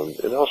ego,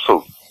 and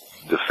also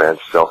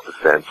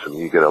self-defense. I mean,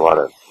 you get a lot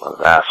of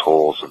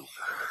assholes and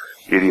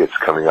idiots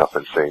coming up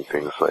and saying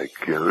things like,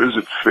 is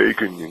it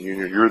fake, and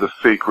you're the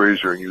fake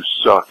Razor and you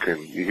suck,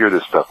 and you hear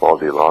this stuff all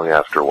day long.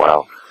 After a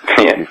while,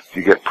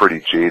 you get pretty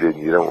jaded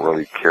and you don't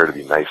really care to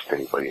be nice to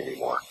anybody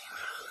anymore.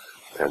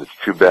 And it's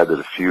too bad that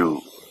a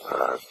few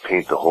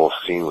paint the whole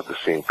scene with the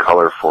same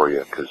color for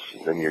you, because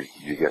then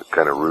you get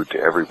kind of rude to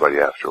everybody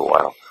after a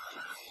while.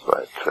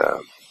 But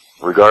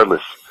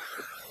regardless,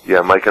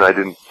 Mike and I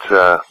didn't.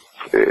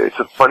 It's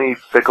a funny,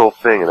 fickle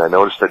thing, and I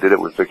noticed I did it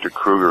with Victor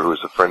Kruger, who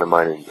was a friend of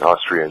mine in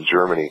Austria and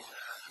Germany.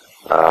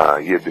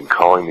 He had been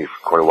calling me for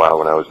quite a while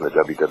when I was in the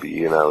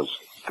WWE, and I was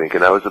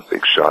thinking I was a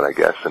big shot, I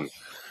guess. And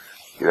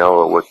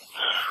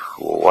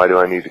why do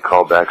I need to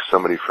call back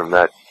somebody from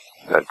that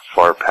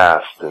far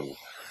past?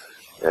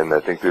 And I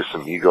think there's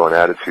some ego and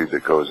attitude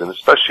that goes in,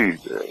 especially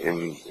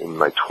in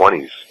my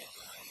 20s.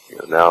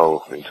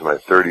 Now into my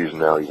 30s, and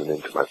now even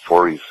into my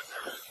 40s.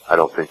 I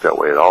don't think that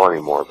way at all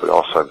anymore, but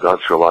also I've gone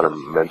through a lot of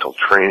mental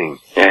training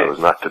so as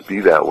not to be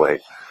that way.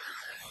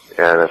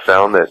 And I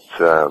found that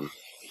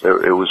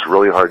it was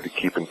really hard to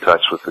keep in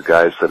touch with the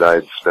guys that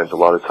I'd spent a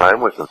lot of time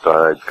with and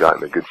thought I'd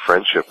gotten a good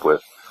friendship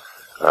with.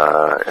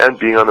 And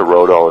being on the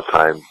road all the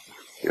time,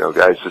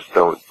 guys just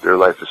don't, their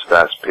life is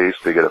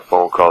fast-paced. They get a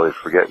phone call, they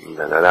forget in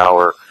an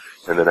hour,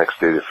 and the next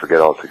day they forget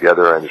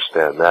altogether. I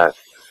understand that.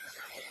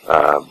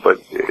 But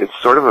it's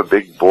sort of a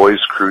big boys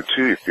crew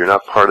too. If you're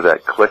not part of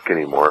that clique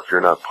anymore, if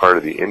you're not part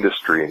of the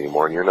industry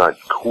anymore, and you're not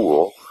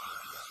cool,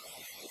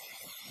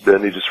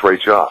 then they just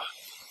write you off.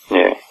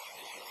 Yeah.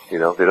 They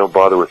don't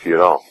bother with you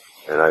at all.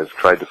 And I've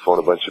tried to phone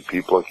a bunch of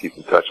people and keep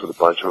in touch with a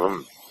bunch of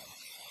them,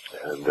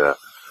 and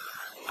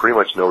pretty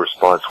much no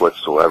response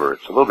whatsoever.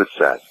 It's a little bit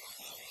sad.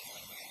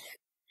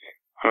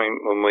 I mean,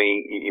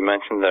 you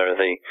mentioned there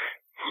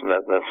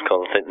that's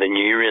called the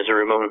new Razor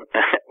Ramon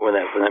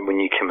when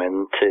you came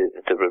into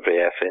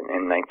WWF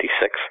in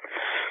 '96.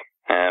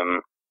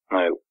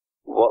 Now,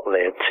 what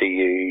led to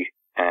you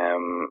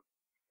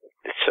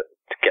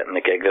getting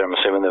the gig there? I'm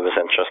assuming there was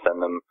interest in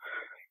them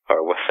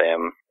or with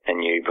them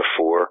in you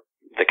before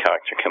the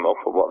character came up.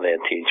 But what led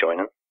to you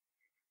joining?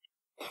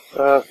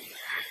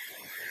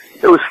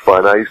 It was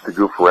fun. I used to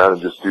goof around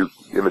and just do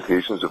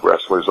imitations of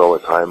wrestlers all the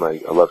time. I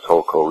loved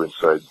Hulk Hogan,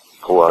 so I'd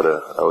pull out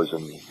I was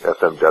in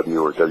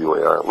FMW or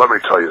WAR. Let me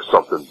tell you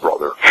something,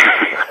 brother.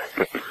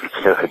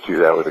 And I'd do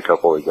that with a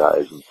couple of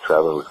guys, and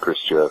traveling with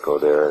Chris Jericho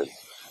there. And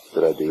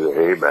then I'd do the,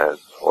 hey man,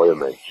 Oya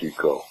man,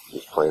 Chico,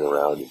 just playing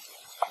around. And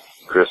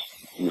Chris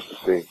used to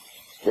sing,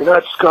 you're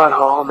not Scott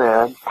Hall,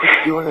 man.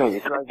 Quit doing that.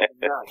 You're driving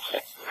me nuts.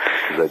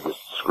 Because I'd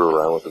just screw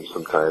around with him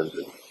sometimes.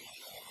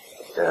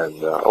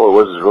 And all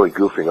it was really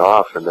goofing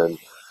off. And then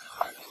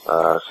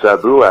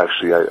Sabu,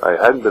 actually, I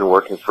hadn't been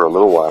working for a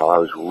little while. I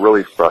was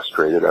really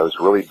frustrated. I was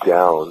really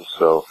down.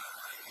 So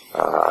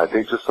I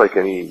think just like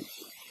any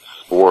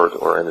sport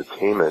or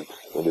entertainment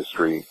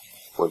industry,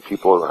 when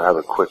people have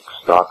a quick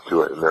stop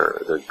to it and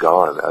they're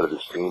gone out of the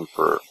scene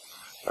for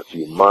a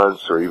few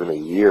months or even a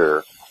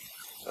year,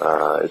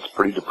 it's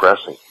pretty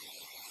depressing.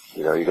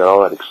 You got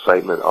all that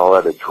excitement, all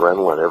that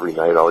adrenaline every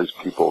night, all these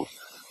people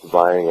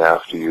vying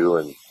after you,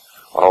 and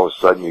all of a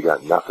sudden you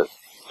got nothing.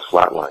 It's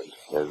flatlined,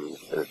 and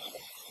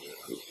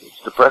it's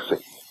depressing.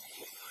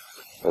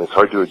 And it's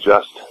hard to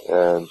adjust.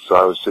 And so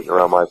I was sitting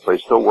around my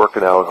place, still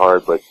working out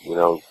hard, but, you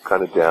know,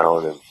 kind of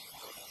down. And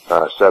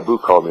Sabu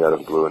called me out of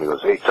the blue, and he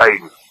goes, "Hey,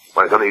 Titan,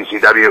 want to come to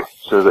ECW?" As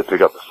soon as I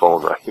pick up the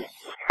phone, right?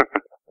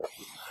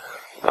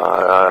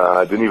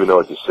 I didn't even know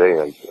what to say.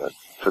 It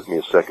took me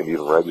a second to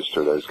even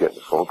register that I was getting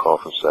a phone call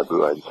from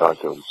Sabu. I hadn't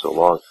talked to him in so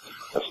long.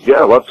 I said,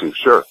 "Yeah, I'd love to,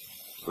 sure."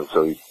 And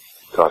so he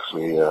talks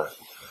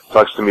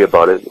to me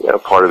about it. Yeah,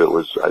 part of it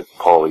was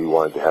Paulie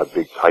wanted to have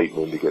Big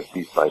Titan in to get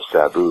beat by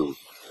Sabu,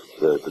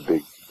 the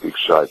big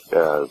shot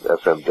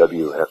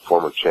FMW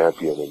former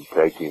champion and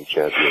tag team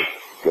champion,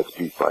 gets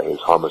beat by his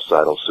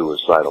homicidal,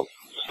 suicidal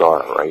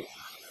star, right?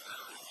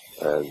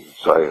 And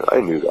so I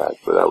knew that,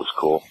 but that was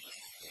cool.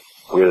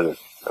 We had an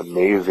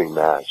amazing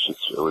match.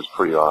 It was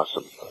pretty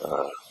awesome.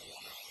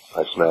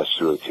 I smashed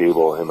through a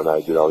table. Him and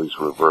I did all these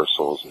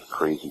reversals and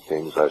crazy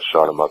things. I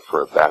shot him up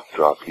for a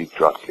backdrop. He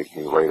drop kicked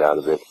me right out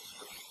of it.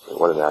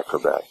 What an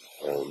acrobat.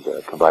 And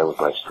combined with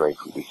my strength,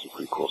 we did some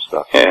pretty cool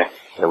stuff. Yeah.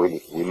 And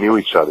we knew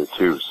each other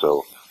too,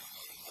 so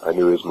I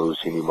knew his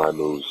moves, he knew my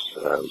moves.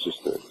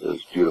 It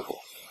was beautiful.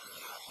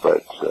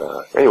 But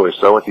anyway,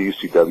 so I went to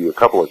UCW a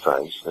couple of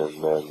times,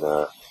 and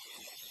then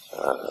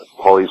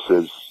Paulie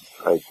says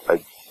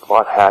I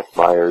fought Hack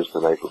Myers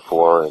the night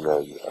before, and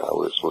then we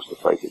were supposed to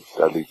fight the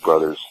Dudley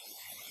Brothers,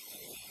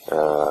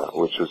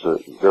 which was a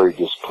very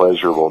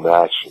displeasurable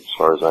match as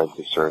far as I'm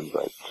concerned,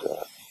 but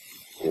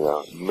you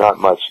know, not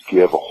much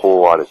give, a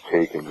whole lot of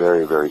take, and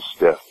very, very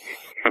stiff.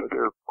 But they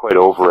were quite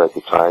over at the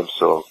time,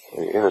 so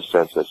in a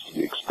sense that's to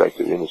be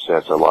expected. In a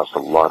sense, I lost a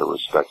lot of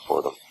respect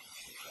for them.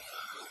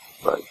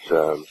 But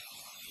so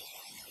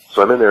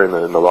I'm in there in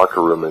the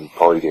locker room, and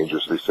Paulie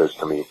dangerously says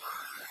to me,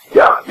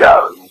 "Yeah,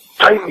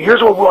 Titan,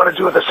 here's what we want to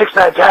do with a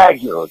 6-man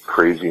tag." You know,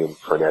 crazy and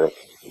frenetic.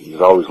 He's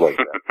always like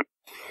that.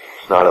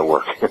 It's not at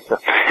work.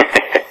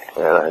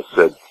 And I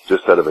said,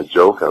 just out of a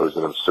joke, I was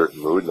in a certain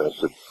mood, and I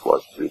said,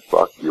 "What the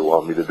fuck do you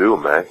want me to do,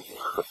 man?"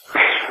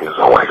 He goes,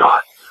 "Oh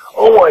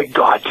my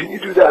God, can you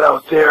do that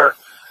out there?"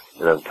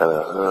 And I'm kind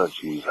of, "Oh,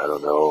 geez, I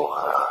don't know."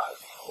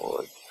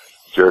 Well,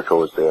 Jericho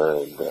was there,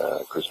 and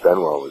Chris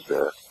Benoit was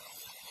there,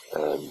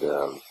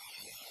 and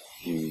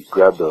he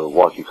grabbed the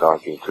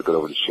walkie-talkie and took it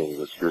over to Shane. He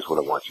goes, "Here's what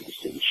I want you to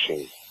say to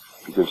Shane."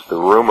 Because the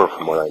rumor,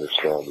 from what I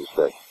understand, is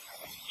that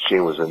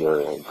Shane was in there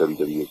in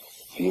WWE,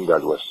 Dean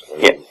Douglas,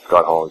 and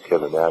Scott Hall and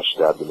Kevin Nash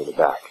stabbed him in the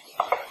back.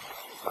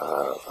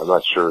 I'm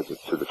not sure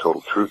to the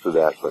total truth of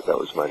that, but that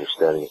was my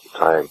understanding at the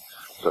time.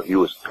 So he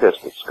was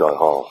pissed at Scott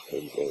Hall,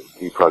 and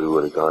he probably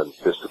would have gone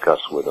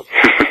fisticuffs with him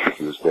if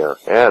he was there.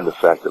 And the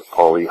fact that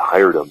Paulie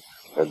hired him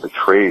and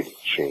betrayed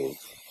Shane,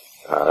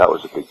 that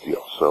was a big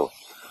deal. So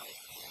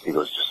he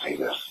goes, "Just say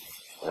this."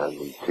 And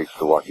he takes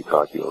the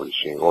walkie-talkie over to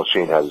Shane. Well,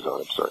 Shane had his own,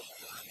 I'm sorry.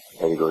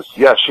 And he goes,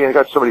 "Yeah, Shane, I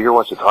got somebody here who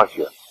wants to talk to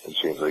you." And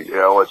Shane's like,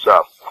 "Yeah, what's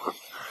up?"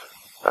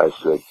 I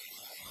said,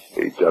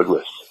 "Hey,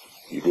 Douglas,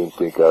 you didn't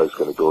think I was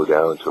going to go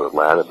down to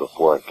Atlanta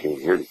before I came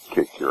here to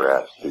kick your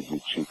ass, did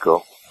you,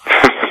 Chico?"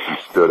 He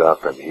stood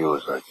up, and he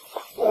was like,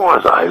 oh,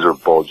 his eyes were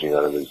bulging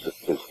out of his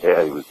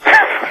head. He was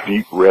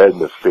deep red in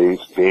the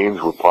face.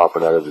 Veins were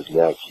popping out of his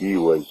neck. He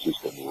was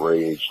just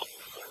enraged.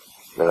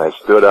 And I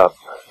stood up,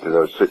 because I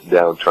was sitting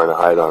down trying to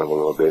hide on him a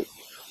little bit.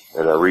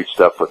 And I reached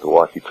up with the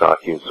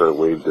walkie-talkie and sort of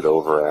waved it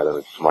over at him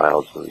and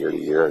smiled from ear to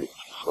ear. And he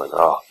just went,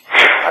 oh,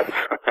 I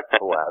just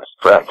collapsed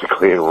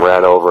practically and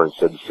ran over and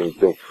said the same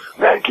thing.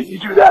 "Man, can you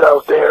do that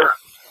out there?"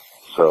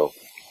 So,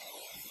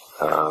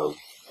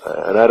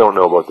 and I don't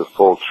know about the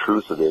full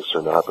truth of this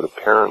or not, but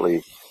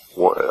apparently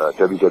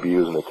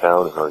WWE is in the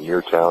town or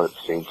near town at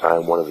the same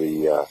time. One of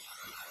the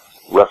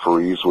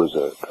referees was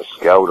a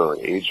scout or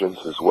an agent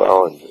as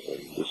well, and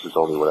this is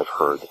only what I've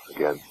heard.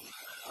 Again,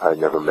 I've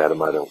never met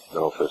him. I don't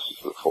know if this is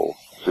the full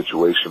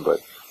situation, but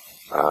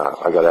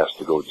I got asked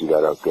to go do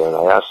that out there. And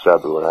I asked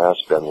Sabu and I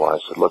asked Benoit, I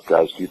said, "Look,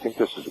 guys, do you think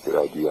this is a good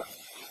idea?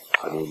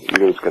 I mean,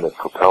 either it's going to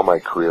propel my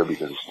career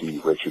because of Stevie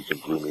Richards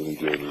and Blue Meanie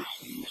doing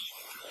these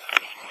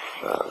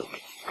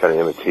kind of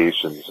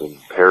imitations and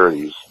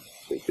parodies.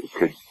 It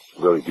could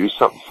really do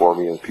something for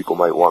me, and people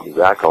might want me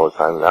back all the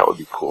time, and that would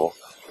be cool,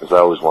 because I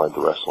always wanted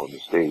to wrestle in the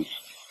States."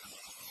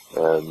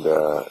 And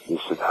he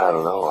said, I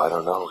don't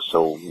know.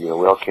 So, we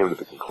all came to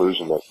the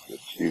conclusion that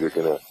it's either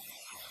going to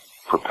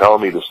propel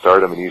me to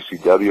stardom in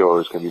ECW, or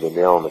it's going to be the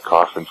nail in the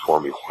coffin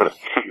for me.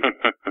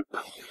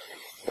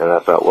 And I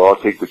thought, well, I'll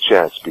take the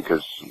chance,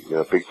 because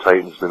Big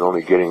Titan's been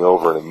only getting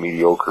over in a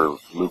mediocre,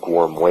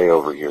 lukewarm way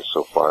over here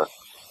so far.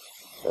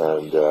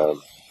 And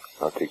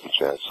I'll take the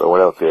chance. So I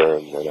went out there,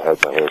 and I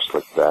had my hair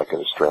slicked back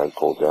and a strand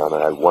pulled down.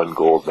 I had one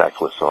gold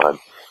necklace on,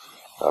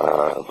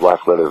 a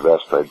black leather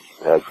vest I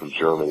had from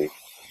Germany,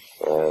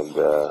 and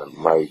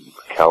my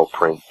cow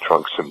print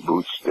trunks and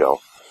boots still,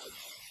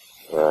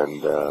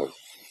 and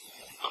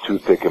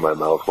toothpick in my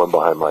mouth, one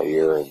behind my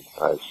ear, and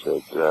I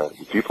said,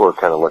 the people were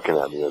kind of looking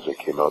at me as I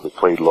came out. They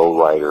played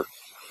Lowrider,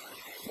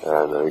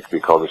 and I think they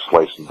called it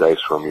Slice and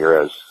Dice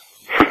Ramirez.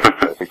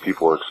 I think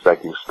people were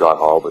expecting Scott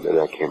Hall, but then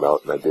I came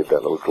out and I did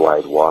that little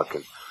glide walk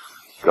and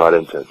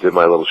did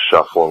my little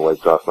shuffle and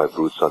wiped off my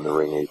boots on the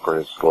ring apron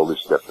and slowly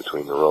stepped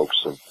between the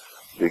ropes, and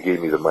they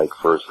gave me the mic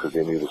first because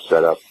they knew the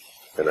setup.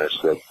 And I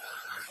said,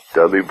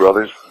 Dudley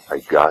Brothers, I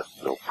got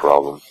no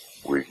problem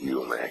with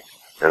you, man.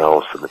 And all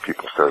of a sudden the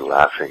people started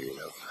laughing, you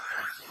know.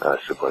 And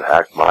I said, but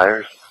Hack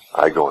Myers,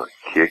 I gonna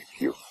kick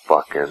you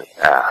fucking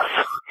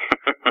ass.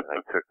 And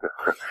I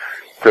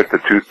took the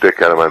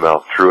toothpick out of my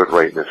mouth, threw it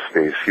right in his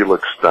face. He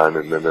looked stunned,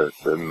 and then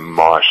the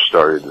mosh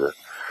started,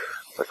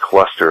 a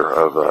cluster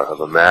of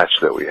a match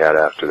that we had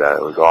after that.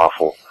 It was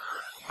awful.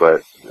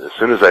 But as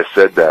soon as I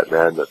said that,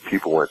 man, the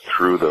people went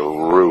through the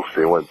roof.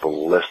 They went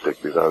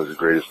ballistic. They thought it was the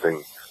greatest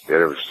thing they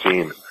had ever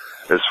seen,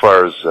 as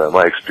far as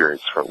my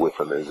experience with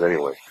them is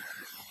anyway.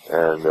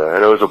 And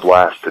it was a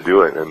blast to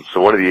do it. And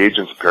so one of the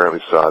agents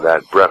apparently saw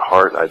that. Bret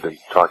Hart, I'd been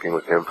talking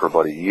with him for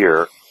about a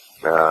year.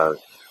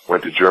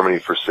 Went to Germany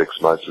for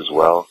 6 months as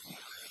well.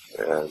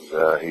 And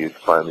he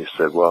finally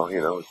said, well,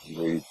 you know,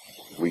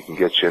 we can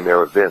get you in there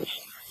with Vince.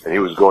 And he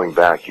was going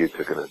back. He had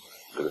taken a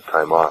bit of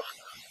time off.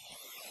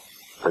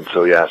 And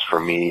so he asked for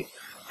me,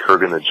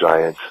 Kurgan the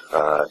Giant,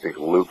 I think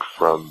Luke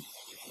from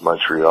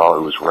Montreal,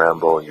 who was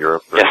Rambo in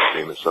Europe, very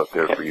famous up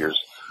there for years.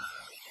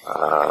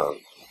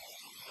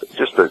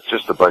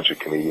 Just a bunch of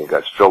Canadian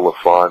guys. Phil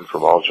LaFawn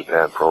from All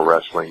Japan Pro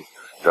Wrestling,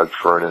 Doug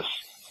Furness.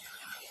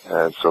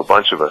 And so a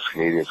bunch of us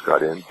Canadians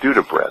got in, due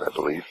to Brett, I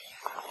believe.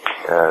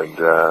 And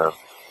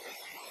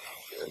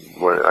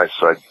when I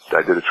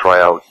did a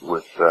tryout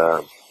with,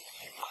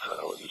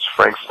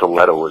 Frank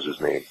Stiletto was his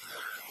name.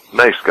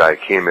 Nice guy,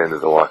 came into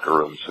the locker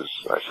room and says,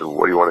 I said,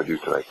 what do you want to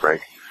do tonight,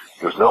 Frank?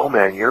 He goes, no,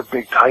 man, you're a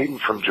big titan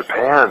from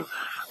Japan.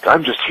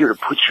 I'm just here to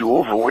put you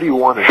over. What do you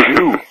want to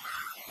do?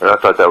 And I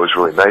thought that was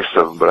really nice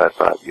of him, but I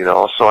thought, you know,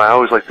 also I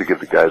always like to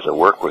give the guys I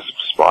work with some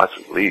spots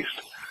at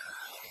least.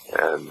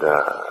 And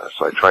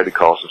so I tried to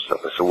call some stuff.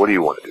 I said, what do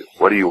you want to do?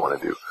 What do you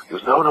want to do? He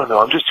goes, no,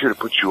 I'm just here to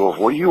put you over.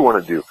 What do you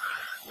want to do?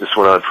 This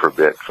went on for a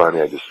bit.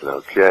 Finally, I just said,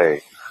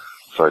 okay.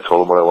 So I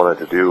told him what I wanted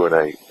to do, and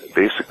I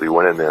basically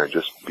went in there and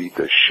just beat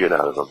the shit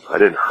out of him. I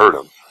didn't hurt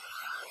him,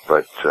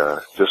 but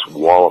just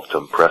walloped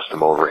him, pressed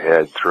him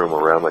overhead, threw him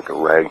around like a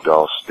rag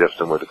doll, stiffed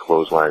him with a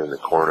clothesline in the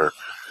corner.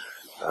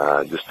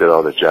 Just did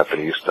all the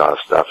Japanese style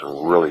stuff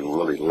and really,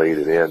 really laid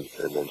it in,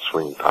 and then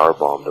swinging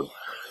powerbombed him.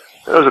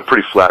 It was a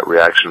pretty flat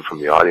reaction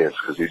from the audience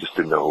because he just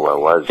didn't know who I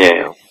was, you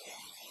know.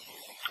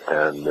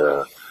 And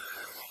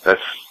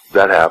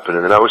that happened.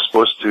 And then I was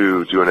supposed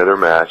to do another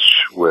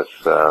match with,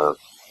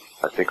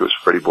 I think it was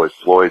Freddie Boy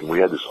Floyd, and we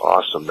had this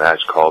awesome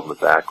match called in the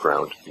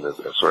background, in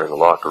the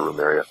locker room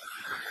area.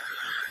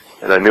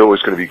 And I knew it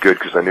was going to be good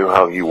because I knew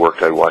how he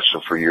worked. I'd watched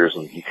him for years,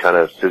 and he kind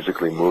of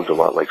physically moved a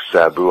lot like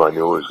Sabu. I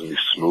knew it was going to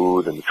be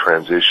smooth, and the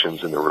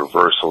transitions and the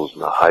reversals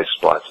and the high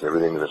spots and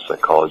everything, and the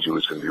psychology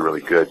was going to be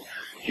really good.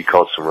 He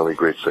called some really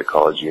great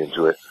psychology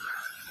into it.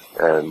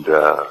 And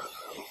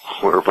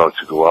we're about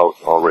to go out,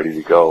 all ready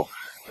to go.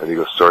 And he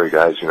goes, sorry,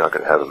 guys, you're not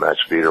going to have a match.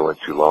 Vader went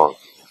too long.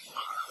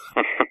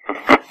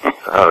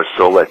 I was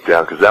so let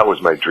down because that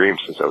was my dream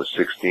since I was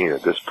 16.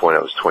 At this point,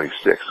 I was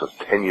 26, so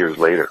 10 years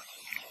later.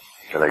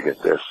 And I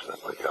get this. And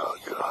I'm like, oh,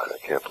 God,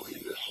 I can't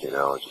believe this. You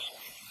know,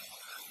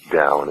 just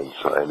down. And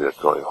so I ended up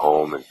going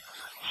home and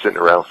sitting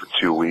around for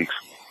 2 weeks,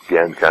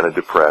 again, kind of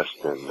depressed.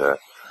 And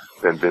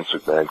then Vince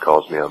McMahon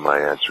calls me on my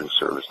answering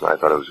service, and I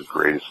thought it was the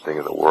greatest thing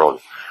in the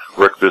world.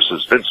 Rick, this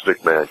is Vince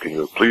McMahon. Can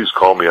you please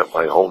call me at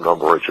my home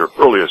number at your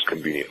earliest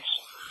convenience?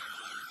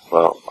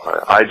 Well,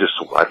 I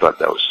thought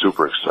that was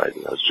super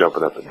exciting. I was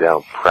jumping up and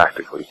down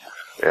practically,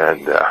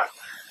 and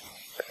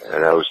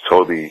I was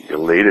totally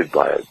elated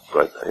by it.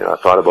 But you know,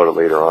 I thought about it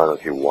later on.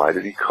 Okay, why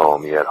did he call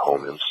me at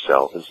home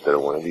himself instead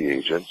of one of the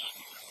agents?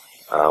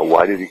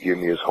 Why did he give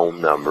me his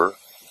home number?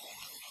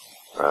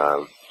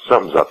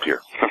 Something's up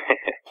here.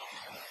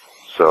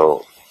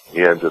 So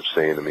he ends up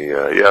saying to me,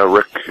 yeah,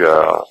 Rick,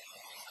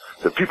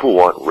 the people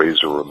want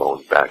Razor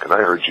Ramon back, and I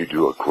heard you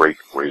do a great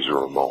Razor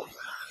Ramon.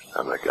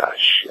 I'm like, ah,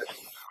 shit.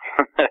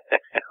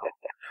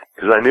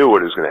 Because I knew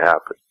what was going to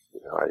happen.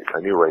 You know, I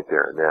knew right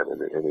there and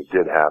then, and it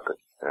did happen.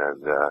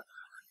 And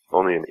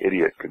only an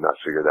idiot could not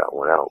figure that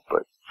one out.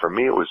 But for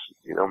me, it was,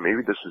 you know,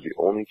 maybe this is the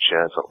only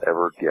chance I'll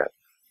ever get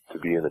to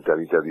be in the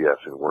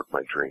WWF and work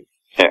my dream.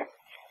 Yeah.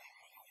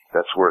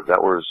 That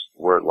was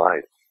where it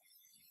lied.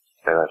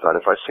 And I thought,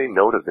 if I say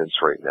no to Vince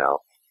right now,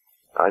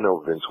 I know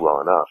Vince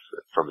well enough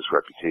from his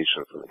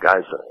reputation, from the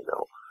guys that I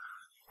know,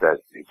 that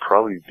he'd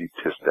probably be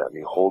pissed at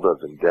me, hold a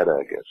vendetta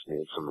against me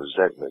and some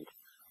resentment,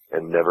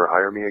 and never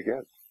hire me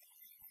again.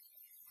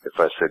 If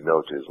I said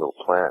no to his little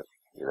plan,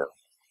 you know.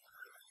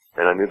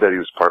 And I knew that he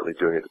was partly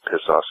doing it to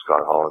piss off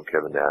Scott Hall and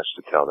Kevin Nash,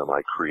 to tell them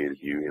I created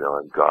you, you know,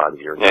 I'm God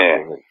and you're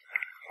nothing, and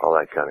all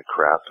that kind of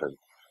crap. And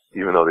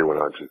even though they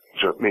went on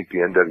to make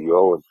the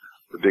NWO and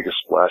the biggest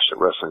splash that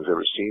wrestling's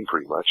ever seen,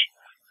 pretty much.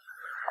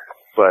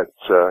 But,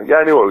 yeah,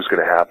 I knew what was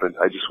going to happen.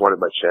 I just wanted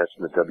my chance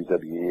in the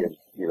WWE, and,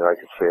 you know, I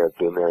could say I've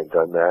been there and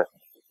done that,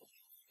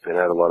 and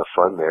had a lot of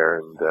fun there.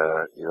 And,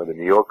 you know, the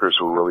New Yorkers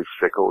were really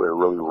fickle. They were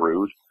really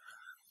rude.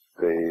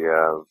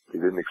 They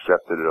didn't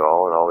accept it at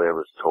all, and all they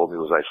ever told me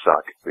was I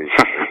suck,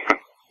 basically.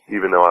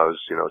 Even though I was,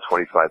 you know,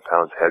 25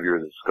 pounds heavier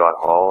than Scott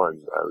Hall, and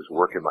I was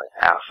working my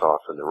ass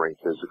off in the ring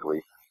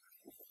physically,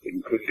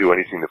 you couldn't do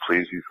anything to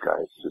please these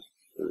guys. Just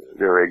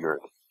they're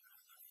ignorant,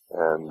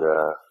 and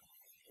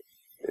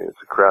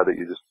it's a crowd that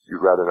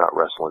you'd rather not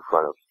wrestle in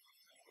front of.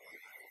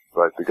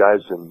 But the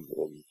guys in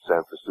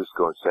San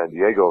Francisco and San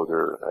Diego,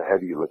 they're a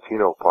heavy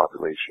Latino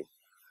population.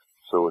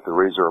 So with the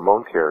Razor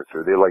Ramon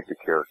character, they liked the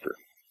character.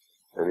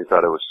 And they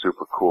thought it was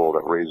super cool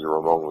that Razor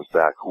Ramon was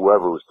back,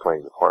 whoever was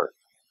playing the part.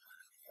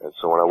 And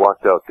so when I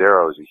walked out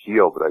there, I was a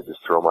heel, but I'd just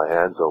throw my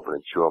hands open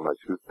and chew on my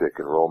toothpick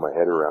and roll my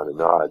head around and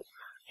nod,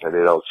 and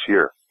they'd all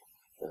cheer.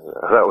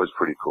 That was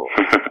pretty cool.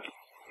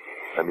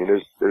 I mean,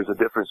 there's a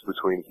difference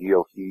between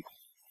heel heat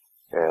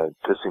and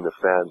pissing the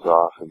fans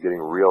off and getting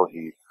real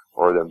heat,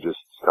 or them just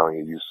telling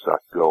you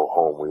suck, go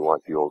home, we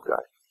want the old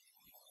guy.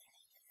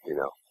 You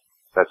know,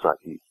 that's not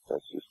heat.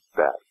 That's just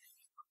bad.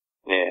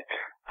 Yeah,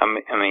 I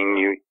mean,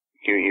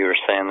 you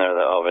were saying there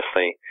that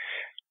obviously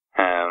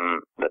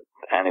that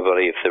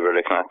anybody, if they were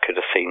looking at, could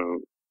have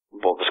seen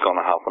what was going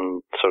to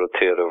happen sort of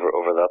to it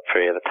over that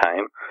period of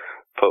time.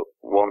 But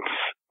once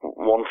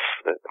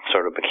it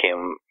sort of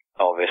became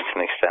obvious to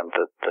an extent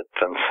that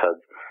Vince had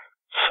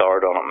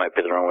soured on it, might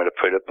be the wrong way to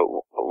put it, but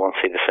once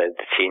he decided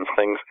to change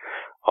things,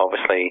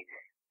 obviously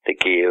they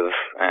gave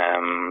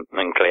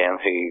Glenn,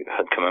 who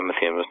had come in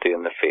with him, was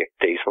doing the fake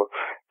Diesel.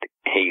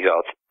 He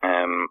got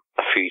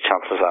a few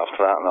chances after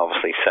that, and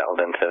obviously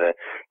settled into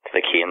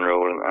the Kane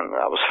role, and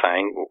that was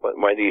fine.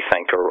 Why do you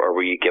think, or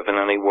were you given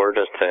any word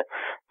as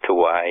to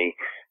why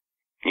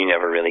you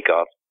never really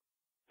got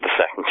the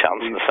second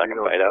chance, the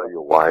second bite out? Tell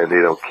you why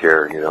they don't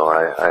care. You know,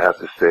 I have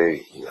to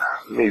say,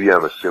 maybe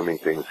I'm assuming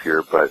things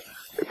here, but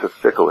it's a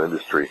fickle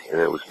industry, and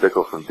it was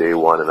fickle from day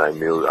one, and I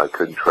knew I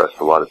couldn't trust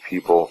a lot of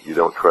people. You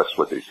don't trust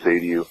what they say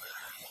to you.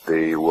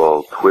 They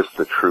will twist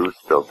the truth.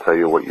 They'll tell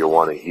you what you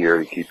want to hear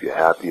to keep you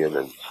happy, and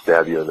then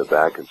stab you in the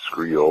back and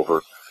screw you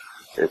over.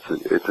 It's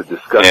a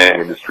disgusting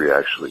industry,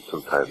 actually,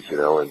 sometimes, you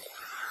know,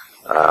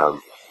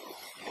 and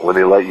when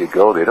they let you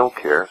go, they don't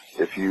care.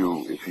 If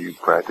you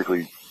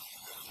practically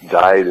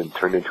died and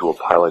turned into a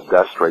pile of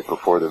dust right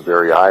before their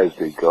very eyes,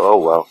 they'd go, oh,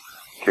 well,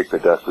 kick the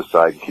dust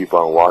aside, keep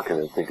on walking,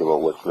 and think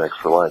about what's next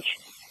for lunch.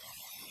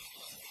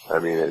 I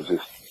mean, it's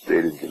just, they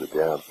didn't give a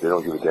damn. They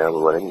don't give a damn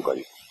about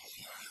anybody.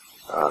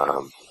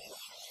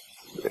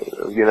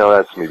 You know,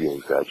 that's maybe an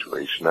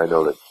exaggeration. I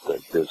know that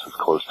Vince was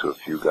close to a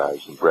few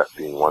guys, and Brett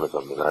being one of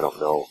them, and I don't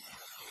know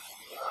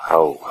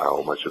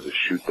how much of a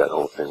shoot that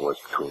whole thing was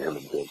between him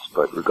and Vince.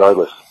 But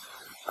regardless,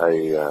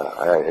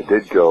 I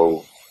did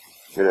go,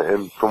 you know,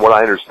 and from what I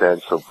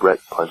understand, so Brett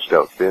punched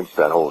out Vince,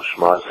 that whole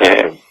schmoz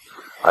happened.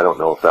 I don't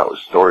know if that was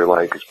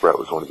storyline, because Brett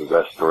was one of the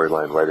best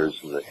storyline writers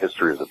in the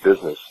history of the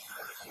business,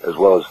 as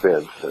well as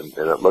Vince. And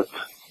it looked,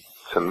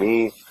 to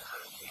me,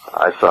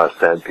 I saw a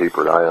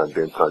sandpapered eye on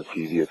Vince on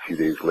TV a few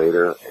days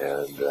later,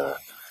 and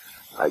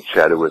I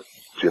chatted with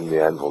Jim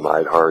the Anvil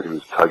Neidhart, who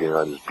was tugging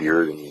on his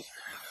beard, and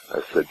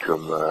I said to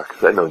him,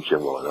 because I'd known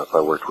Jim well enough,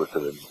 I worked with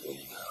him,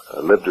 I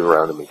lived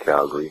around him in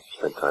Calgary,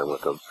 spent time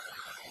with him,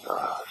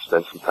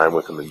 spent some time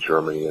with him in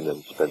Germany, and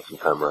then spent some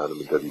time around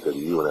him in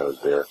WWE when I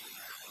was there.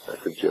 I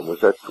said, Jim,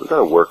 was that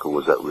a work or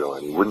was that real?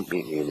 And he wouldn't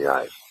meet me in the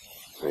eyes.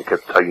 And he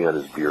kept tugging on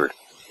his beard.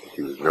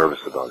 He was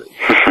nervous about it.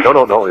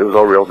 No, it was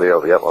all real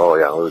deal. Yep, oh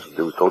yeah,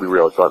 it was totally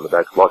real. I saw it in the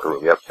back of the locker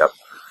room. Yep.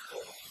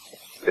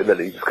 And then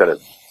he just kind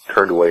of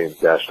turned away and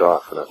dashed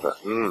off. And I thought,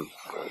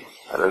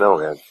 I don't know,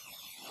 man.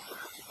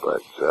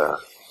 But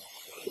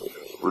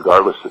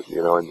regardless,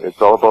 you know, and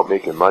it's all about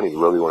making money,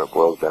 really, when it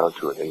boils down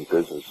to it in any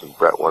business. And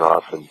Brett went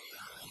off and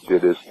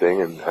did his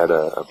thing and had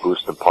a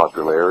boost in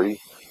popularity.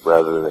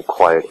 Rather than a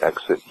quiet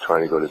exit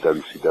trying to go to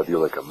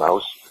WCW like a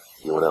mouse,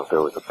 he went out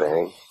there with a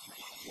bang,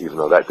 even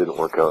though that didn't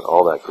work out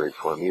all that great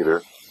for him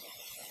either.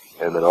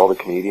 And then all the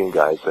Canadian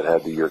guys that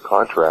had the year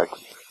contract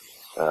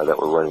that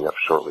were running up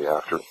shortly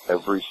after,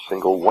 every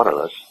single one of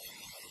us,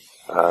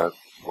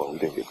 well, we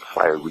didn't get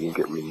fired, we didn't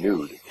get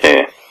renewed.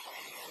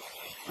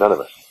 None of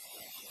us.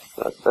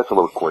 That's a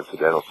little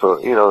coincidental.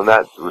 So, you know, in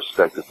that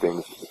respect of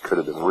things, it could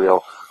have been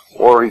real.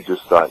 Or he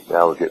just thought,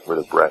 now we're getting rid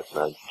of Brett, and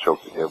I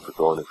choked at him for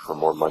going in for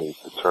more money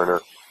to Turner,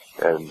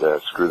 and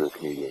screw the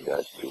Canadian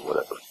guys too,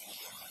 whatever.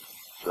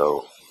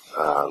 So,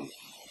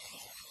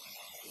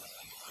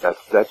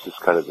 that's just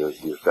kind of the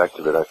effect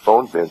of it. I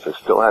phoned Vince. I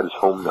still had his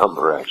home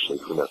number, actually,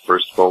 from that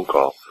first phone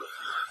call.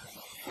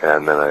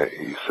 And then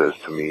he says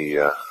to me,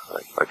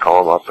 I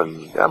call him up,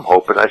 and I'm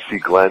hoping, I see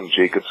Glenn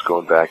Jacobs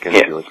going back in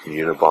and doing some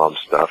Unabomb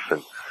stuff,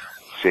 and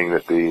seeing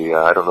that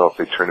I don't know if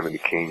they turned him into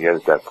Kane yet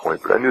at that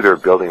point, but I knew they were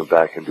building him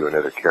back into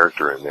another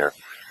character in there.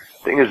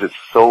 The thing is, it's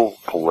so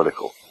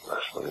political,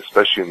 wrestling,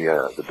 especially in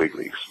the big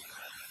leagues.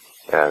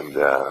 And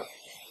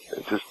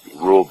it's just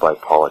ruled by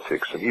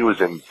politics. And he was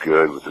in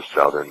good with the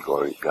Southern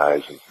Glory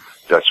guys, and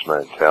Dutch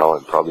Mantel,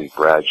 and probably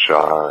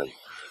Bradshaw, and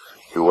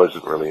who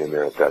wasn't really in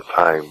there at that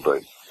time,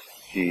 but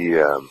he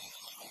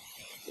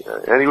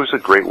was a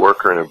great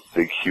worker and a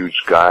big, huge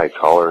guy,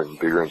 taller and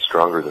bigger and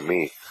stronger than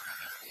me.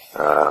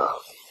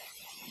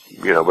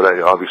 You know, but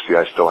obviously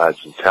I still had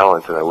some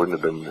talent, and I wouldn't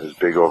have been as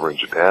big over in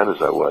Japan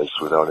as I was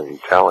without any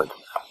talent.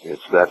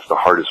 That's the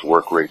hardest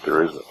work rate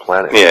there is on the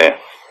planet. Yeah.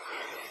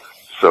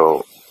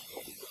 So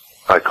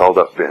I called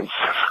up Vince.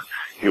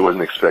 He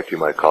wasn't expecting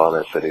my call,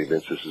 and I said, "Hey,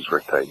 Vince, this is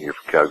Rick Titan here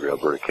from Calgary,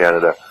 Alberta,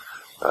 Canada.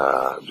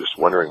 I'm just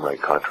wondering, my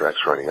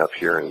contract's running up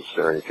here, and is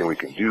there anything we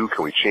can do?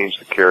 Can we change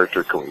the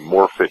character? Can we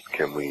morph it?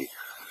 Can we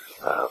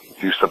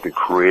do something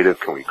creative?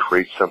 Can we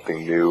create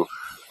something new?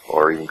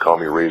 Or even call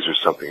me Razor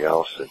something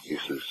else?" And he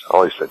says,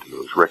 all he said to me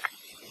was, "Rick,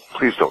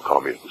 please don't call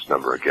me at this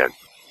number again."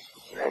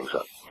 And hangs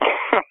up.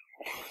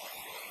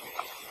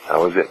 That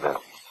was it, man.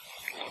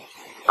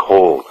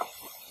 Cold.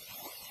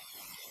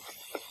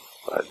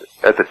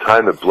 At the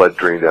time, the blood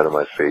drained out of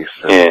my face,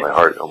 and my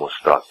heart almost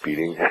stopped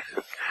beating.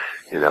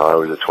 You know, I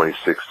was a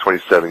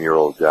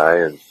 27-year-old guy,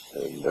 and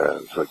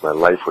it's like my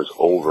life was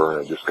over,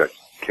 and I just got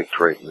kicked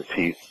right in the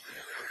teeth.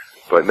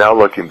 But now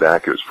looking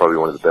back, it was probably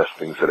one of the best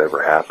things that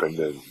ever happened,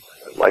 and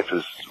life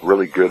is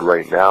really good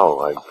right now.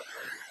 I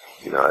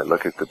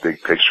look at the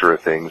big picture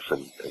of things,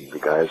 and the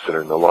guys that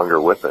are no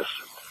longer with us.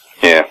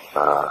 Yeah.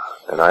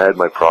 And I had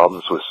my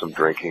problems with some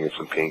drinking and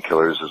some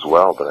painkillers as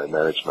well, but I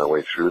managed my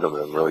way through them,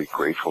 and I'm really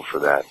grateful for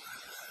that.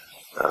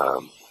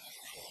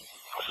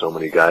 So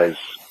many guys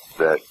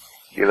that,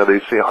 you know, they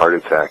say a heart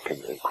attack,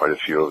 and quite a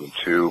few of them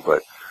too,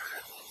 but,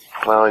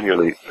 well, in your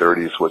late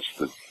 30s, what's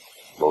the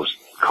most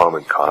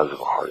common cause of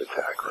a heart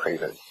attack,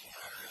 right? And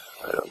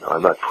I don't know.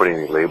 I'm not putting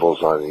any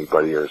labels on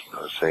anybody or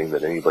saying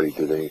that anybody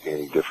did anything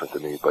any different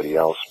than anybody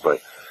else,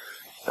 but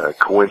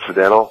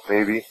coincidental,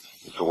 maybe,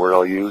 is the word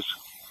I'll use.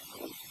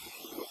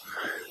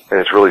 And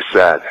it's really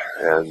sad.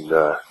 And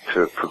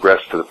to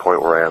progress to the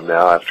point where I am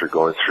now, after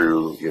going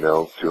through, you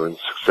know, doing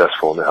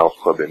successful in the health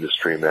club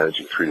industry,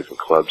 managing 3 different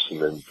clubs, and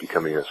then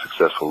becoming a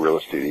successful real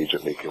estate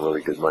agent, making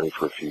really good money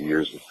for a few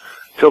years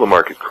until the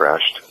market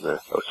crashed. That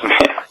was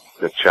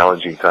a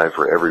challenging time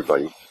for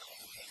everybody.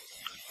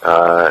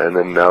 And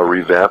then now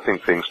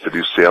revamping things to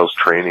do sales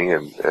training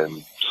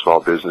and small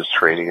business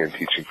training and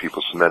teaching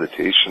people some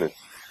meditation and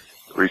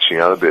reaching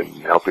out a bit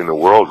and helping the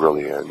world,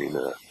 really. I mean,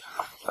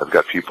 I've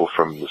got people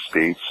from the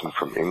States and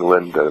from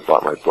England that have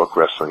bought my book,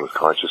 Wrestling with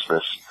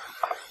Consciousness,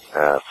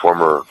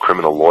 former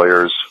criminal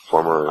lawyers,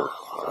 former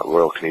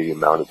Royal Canadian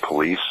Mounted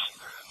Police,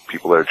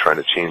 people that are trying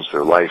to change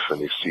their life, and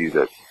they see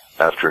that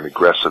after an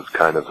aggressive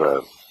kind of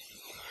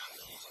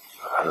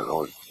I don't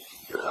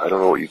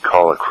know what you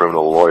call a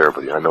criminal lawyer,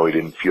 but I know he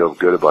didn't feel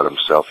good about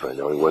himself, and I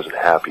know he wasn't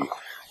happy,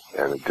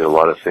 and he did a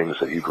lot of things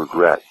that he'd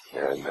regret,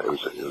 and it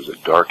was a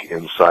dark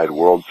inside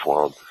world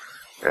for him.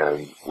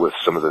 And with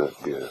some of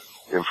the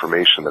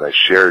information that I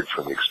shared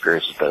from the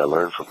experiences that I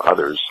learned from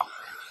others,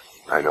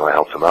 I know I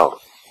helped him out,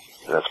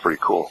 and that's pretty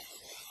cool.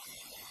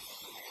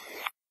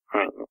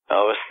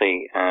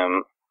 Obviously,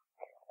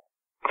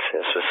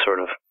 this was sort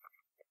of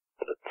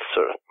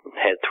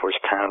head towards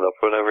stand up,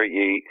 whatever.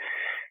 You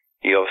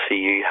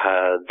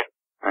had,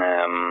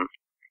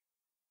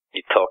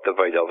 you talked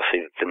about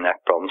obviously the neck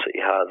problems that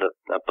you had that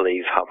I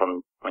believe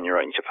happened when you were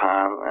out in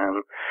Japan,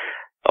 and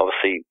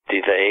obviously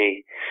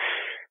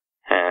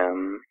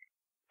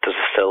does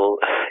it still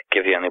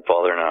give you any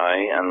bother now?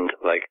 And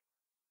like,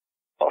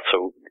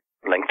 also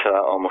linked to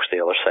that, almost the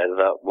other side of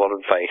that, what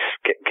advice,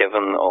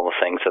 given all the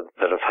things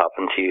that have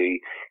happened to you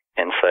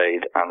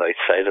inside and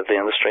outside of the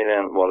industry,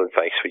 then what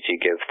advice would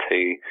you give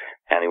to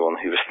anyone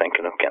who was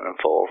thinking of getting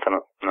involved in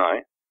it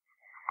now?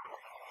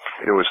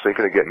 Anyone was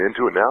thinking of getting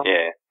into it now?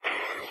 Yeah.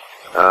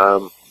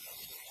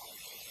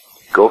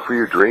 Go for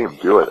your dream.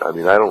 Do it. I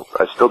mean, I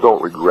still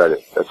don't regret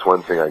it. That's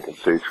one thing I can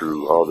say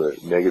through all the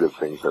negative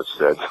things I've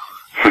said.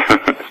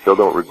 I still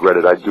don't regret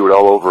it. I'd do it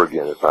all over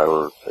again if I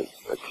were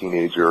a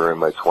teenager or in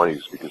my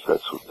 20s, because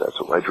that's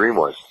what my dream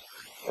was.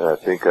 And I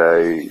think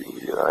I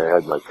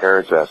had my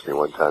parents ask me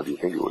one time, "Do you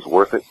think it was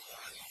worth it?"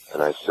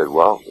 And I said,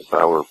 well, if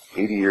I were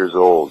 80 years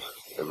old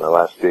in my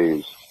last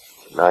days,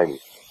 90,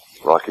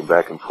 rocking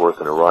back and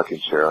forth in a rocking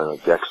chair on a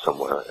deck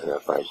somewhere, and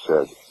if I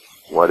said,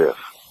 what if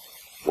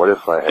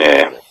I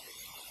had done it?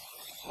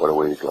 What a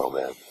way to go,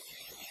 man.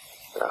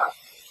 Yeah.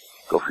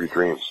 Go for your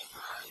dreams.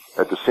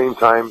 At the same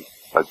time,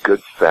 a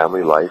good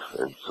family life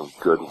and some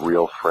good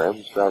real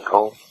friends back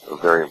home are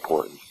very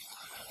important.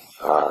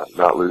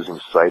 Not losing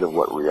sight of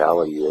what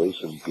reality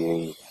is and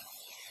being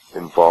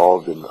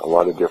involved in a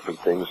lot of different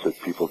things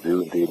that people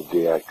do in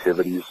day-to-day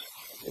activities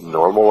in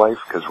normal life,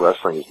 because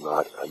wrestling is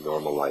not a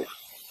normal life.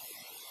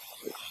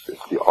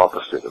 It's the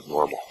opposite of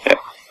normal.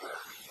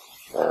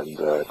 And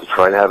to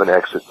try and have an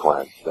exit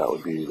plan, that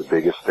would be the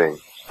biggest thing.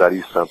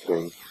 Study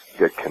something,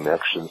 get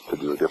connections to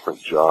do a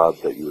different job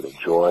that you would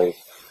enjoy,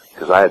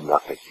 because I had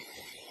nothing.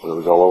 When it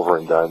was all over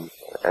and done,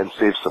 and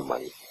save some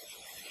money.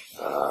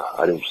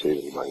 I didn't save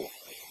any money.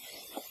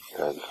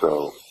 And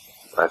so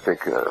I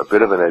think a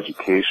bit of an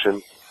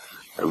education,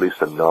 at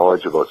least a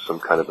knowledge about some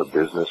kind of a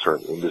business or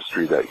an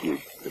industry that you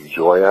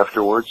enjoy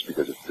afterwards,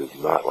 because it does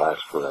not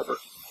last forever.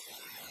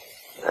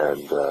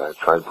 And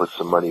try and put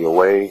some money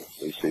away.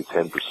 They say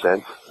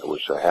 10%. I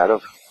wish I had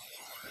of.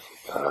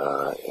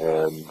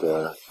 And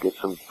get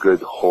some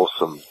good,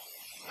 wholesome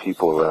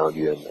people around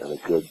you and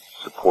a good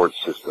support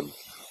system,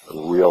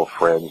 and real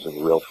friends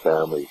and real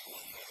family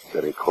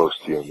that are close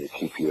to you and they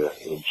keep you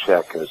in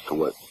check as to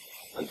what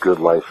a good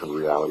life and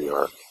reality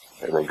are,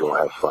 and then go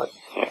have fun.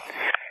 Yeah.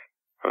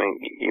 I mean,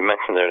 you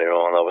mentioned earlier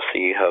on,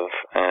 obviously you have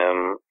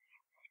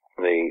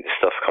the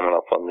stuff coming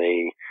up on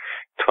the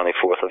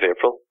 24th of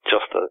April,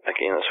 just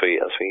again as we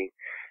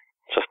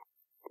just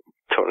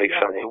totally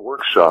it's a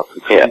workshop.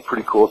 It's going to be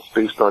pretty cool. It's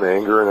based on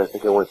anger, and I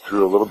think I went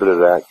through a little bit of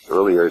that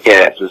earlier. It's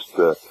not just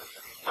the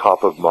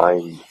top of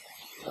mind,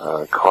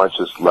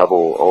 conscious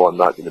level, oh, I'm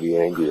not going to be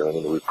angry, or I'm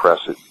going to repress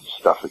it,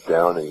 stuff it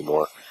down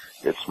anymore.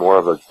 It's more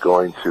of a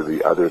going to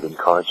the other than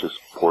conscious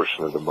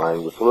portion of the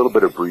mind with a little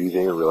bit of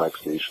breathing and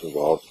relaxation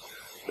involved.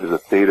 There's a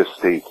theta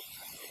state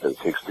that it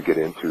takes to get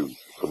into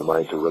for the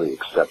mind to really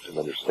accept and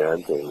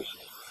understand things.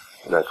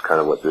 And that's kind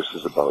of what this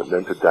is about. And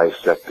then to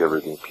dissect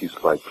everything piece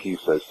by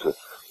piece as to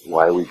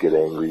why we get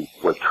angry,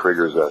 what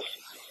triggers us,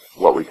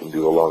 what we can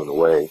do along the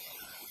way.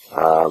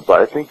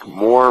 But I think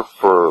more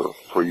for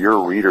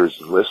your readers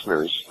and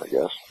listeners, I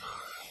guess,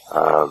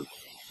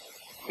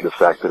 the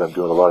fact that I'm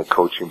doing a lot of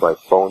coaching by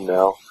phone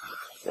now,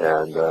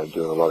 and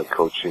doing a lot of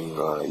coaching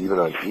even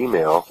on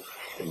email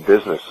in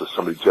business. So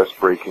somebody just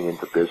breaking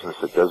into business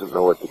that doesn't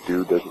know what to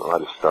do, doesn't know how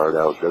to start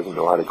out, doesn't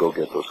know how to go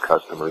get those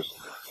customers,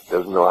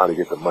 doesn't know how to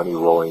get the money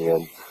rolling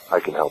in, I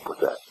can help with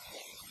that.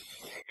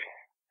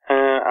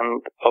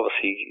 And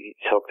obviously you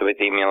talked about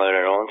the email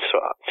earlier on, so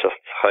just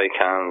how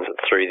can,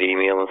 through the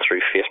email and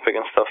through Facebook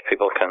and stuff,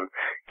 people can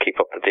keep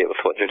up to date with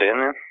what you're doing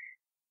then?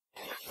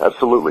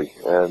 Absolutely.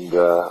 And,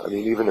 I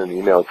mean, even an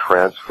email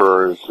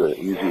transfer is an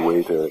easy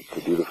way to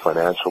do the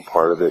financial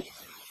part of it.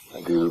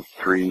 I do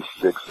 3-6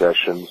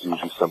 sessions,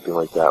 usually something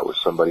like that with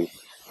somebody.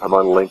 I'm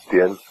on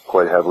LinkedIn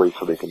quite heavily,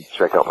 so they can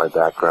check out my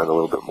background a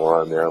little bit more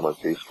on there. I'm on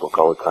Facebook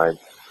all the time.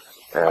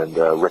 And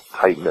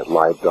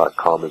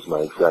ricktitan@live.com is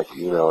my exact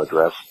email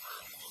address.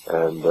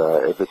 And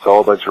if it's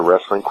all a bunch of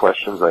wrestling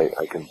questions,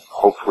 I can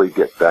hopefully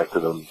get back to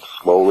them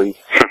slowly.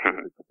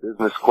 If it's a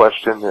business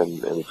question,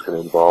 and it's going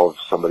to involve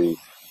somebody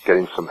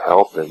getting some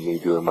help and me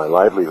doing my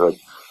livelihood,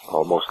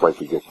 I'll most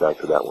likely get back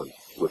to that one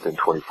within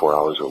 24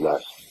 hours or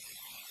less.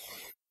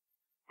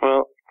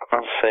 Well,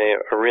 I'll say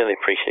I really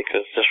appreciate it,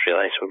 because I just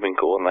realised we've been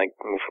going like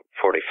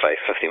 45,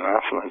 50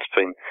 minutes, and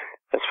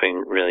it's been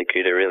really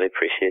good. I really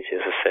appreciate you,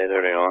 as I said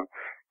earlier on,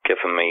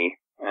 giving me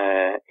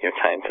your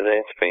time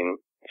today. It's been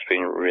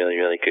really,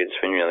 really good.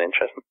 It's been really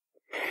interesting.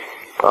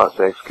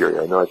 Thanks, Gary.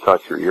 I know I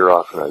talked your ear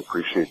off, and I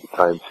appreciate the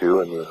time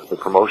too, and the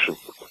promotion.